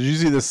with that. Did you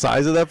see the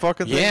size of that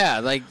fucking thing? Yeah,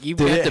 like you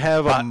did it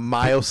have a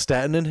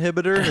myostatin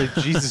inhibitor? Like,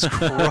 Jesus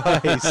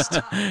Christ!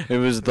 It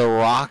was the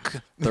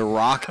Rock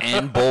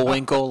and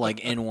Bullwinkle like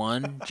in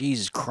one.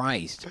 Jesus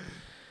Christ!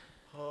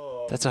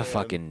 That's a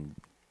fucking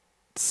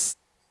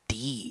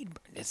steed.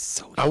 It's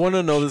so. I want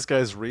to know this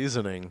guy's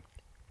reasoning,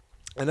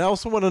 and I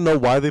also want to know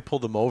why they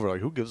pulled him over.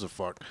 Like, who gives a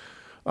fuck?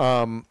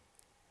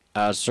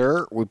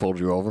 Sir, we pulled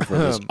you over for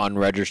this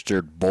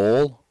unregistered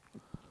bull.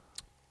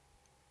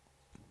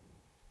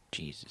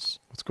 Jesus.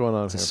 What's going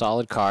on It's here? a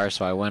solid car,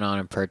 so I went on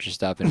and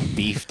purchased up and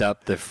beefed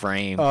up the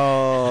frame.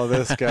 Oh,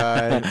 this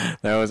guy.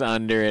 That was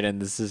under it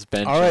and the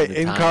suspension. All right,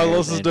 the in tires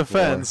Carlos's and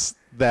defense,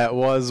 that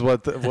was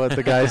what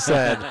the guy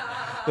said.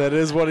 That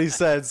is what he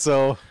said,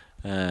 so.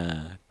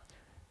 It's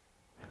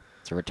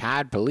a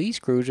retired police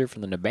cruiser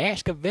from the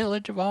Nebraska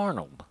village of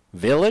Arnold.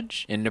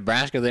 Village? In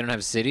Nebraska, they don't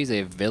have cities, they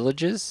have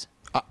villages?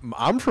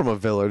 I'm from a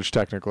village,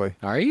 technically.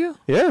 Are you?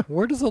 Yeah.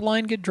 Where does the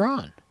line get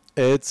drawn?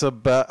 It's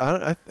about,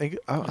 I think,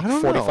 I don't know.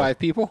 45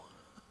 people?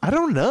 I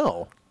don't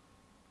know.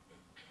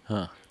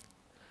 Huh.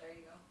 There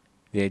you go.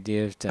 The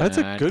idea of That's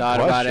a good I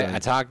thought about it. question. I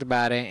talked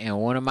about it, and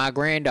one of my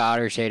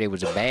granddaughters said it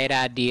was a bad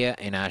idea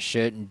and I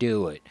shouldn't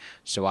do it.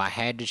 So I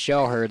had to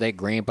show her that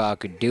Grandpa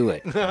could do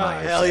it.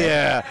 Hell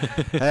yeah.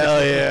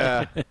 Hell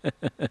yeah.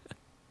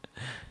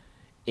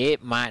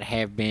 It might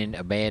have been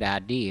a bad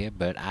idea,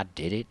 but I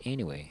did it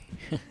anyway.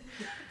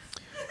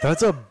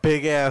 That's a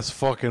big ass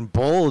fucking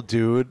bull,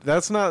 dude.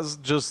 That's not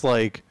just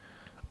like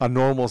a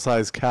normal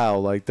sized cow.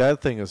 Like,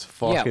 that thing is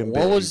fucking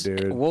big,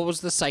 dude. What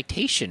was the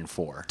citation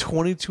for?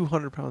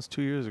 2,200 pounds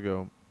 2 years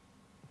ago.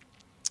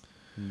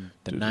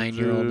 The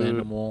 9-year-old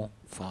animal.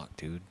 Fuck,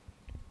 dude.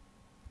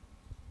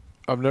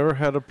 I've never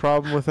had a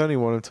problem with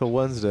anyone until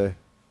Wednesday.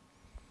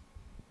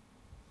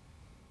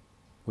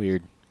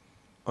 Weird.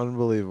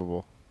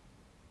 Unbelievable.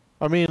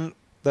 I mean,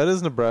 that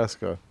is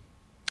Nebraska.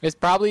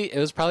 It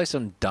was probably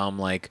some dumb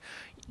like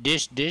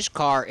this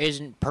car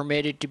isn't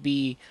permitted to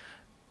be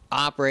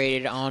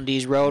operated on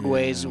these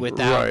roadways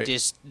without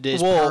this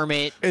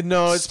permit.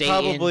 No, it's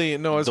staying. probably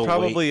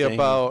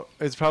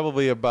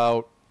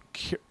about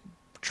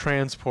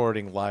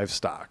transporting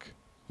livestock.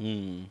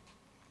 You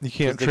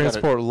can't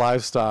transport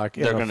livestock.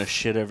 They're gonna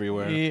shit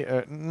everywhere.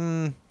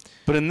 Yeah,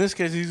 but in this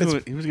case, he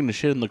was gonna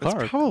shit in the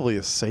car. It's probably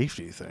a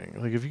safety thing.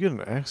 Like, if you get in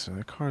an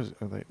accident, the car's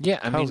like, Yeah,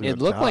 I mean, it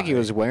looked like he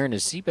was wearing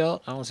his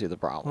seatbelt. I don't see the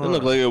problem. It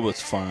looked like it was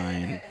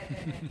fine.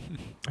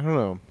 I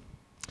don't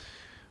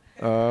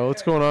know.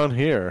 What's going on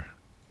here?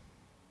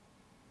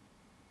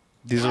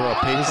 These are all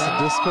pages. The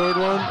Discord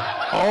one.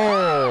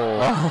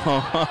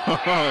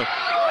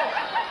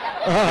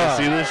 You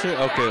see this shit?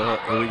 Okay,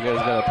 well, you guys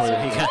gotta play. So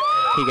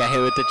he got hit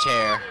with the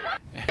chair.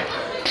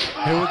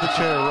 Hit with the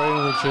chair right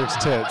in the chick's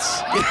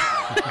tits.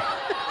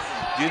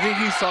 Do you think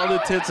he saw the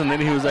tits and then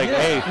he was like,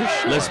 "Hey,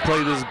 let's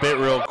play this bit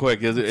real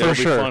quick. It'll be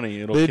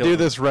funny. They do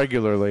this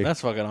regularly."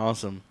 That's fucking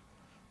awesome.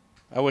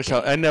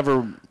 I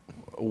never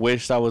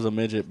wished I was a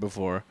midget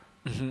before.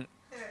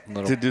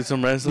 to do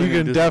some wrestling.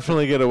 You can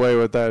definitely get away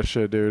with that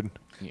shit, dude.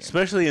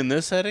 Especially in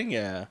this setting,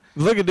 yeah.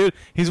 Look at dude,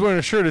 he's wearing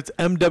a shirt. It's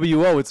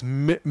MWO. It's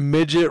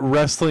Midget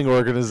Wrestling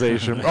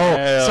Organization. Oh,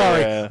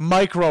 sorry, yeah.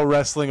 Micro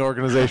Wrestling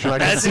Organization. I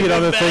can see it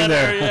on the thing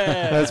there.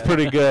 Yeah. That's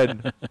pretty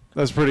good.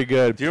 That's pretty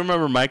good. Do you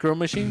remember Micro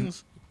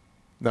Machines?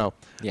 No.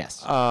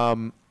 Yes.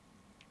 When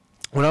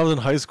I was in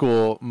high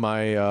school,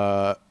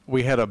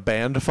 we had a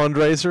band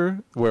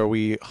fundraiser where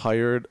we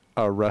hired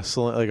a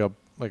wrestling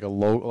I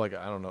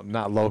don't know,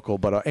 not local,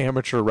 but an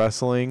amateur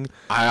wrestling.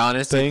 I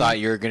honestly thing. thought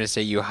you were gonna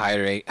say you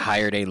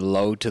hired a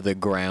low to the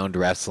ground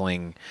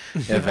wrestling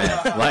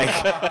event. Like,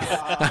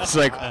 I was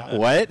like,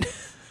 what?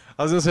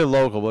 I was gonna say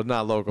local, but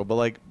not local. But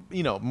like,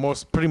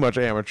 pretty much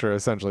amateur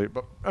essentially.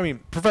 But I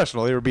mean,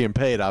 professional. They were being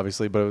paid,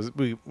 obviously, but it was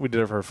we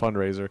did it for a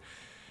fundraiser,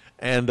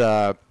 and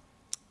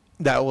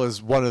that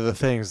was one of the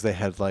things. They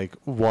had like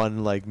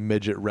one like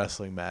midget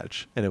wrestling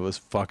match, and it was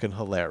fucking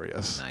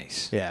hilarious.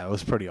 Nice. Yeah, it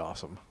was pretty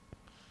awesome.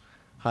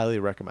 Highly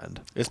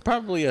recommend. It's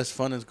probably as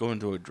fun as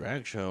going to a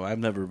drag show. I've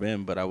never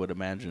been, but I would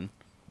imagine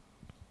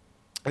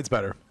It's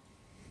better.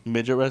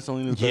 midget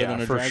wrestling is better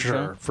than a drag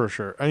show. For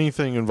sure.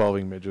 Anything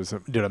involving midgets.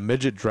 Dude, a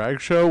midget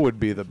drag show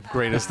would be the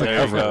greatest thing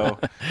ever. Go.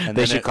 And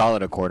They then should call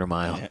it a quarter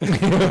mile.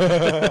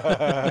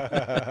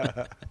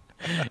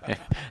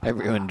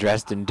 Everyone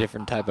dressed in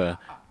different type of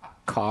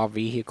car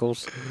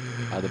vehicles.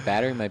 The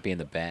battery might be in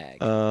the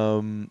bag.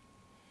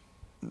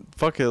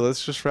 Fuck it,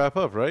 let's just wrap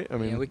up, right? I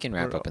mean, Yeah, we can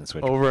wrap up and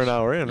switch over gears. an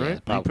hour in, Yeah, right?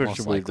 I'm pretty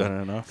sure we've likely.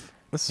 done enough.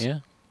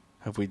 Yeah.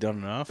 Have we done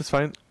enough? It's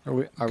fine.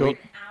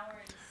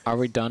 Are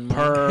we done,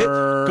 Mark?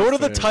 Go to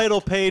the title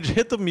page,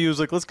 hit the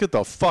music. Let's get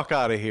the fuck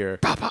out of here.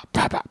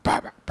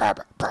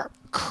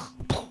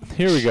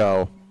 Here we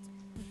go.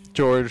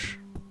 George.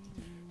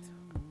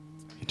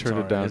 He turned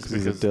it down because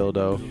he's a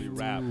dildo.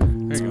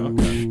 There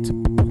you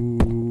go.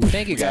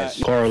 Thank you guys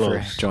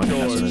for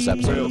joining us on this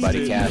episode of the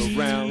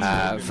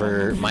Buddycast.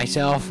 For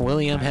myself,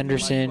 William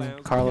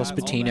Henderson, Carlos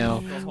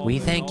Patino, we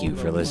thank you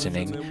for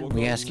listening.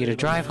 We ask you to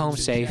drive home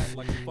safe,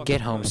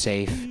 get home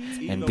safe,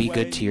 and be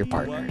good to your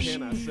partners.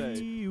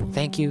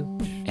 Thank you,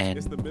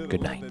 and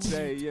good night.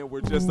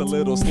 We're just a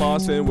little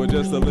slossing, we're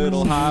just a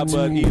little high,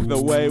 but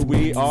either way,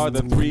 we are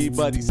the 3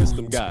 buddy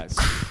system guys.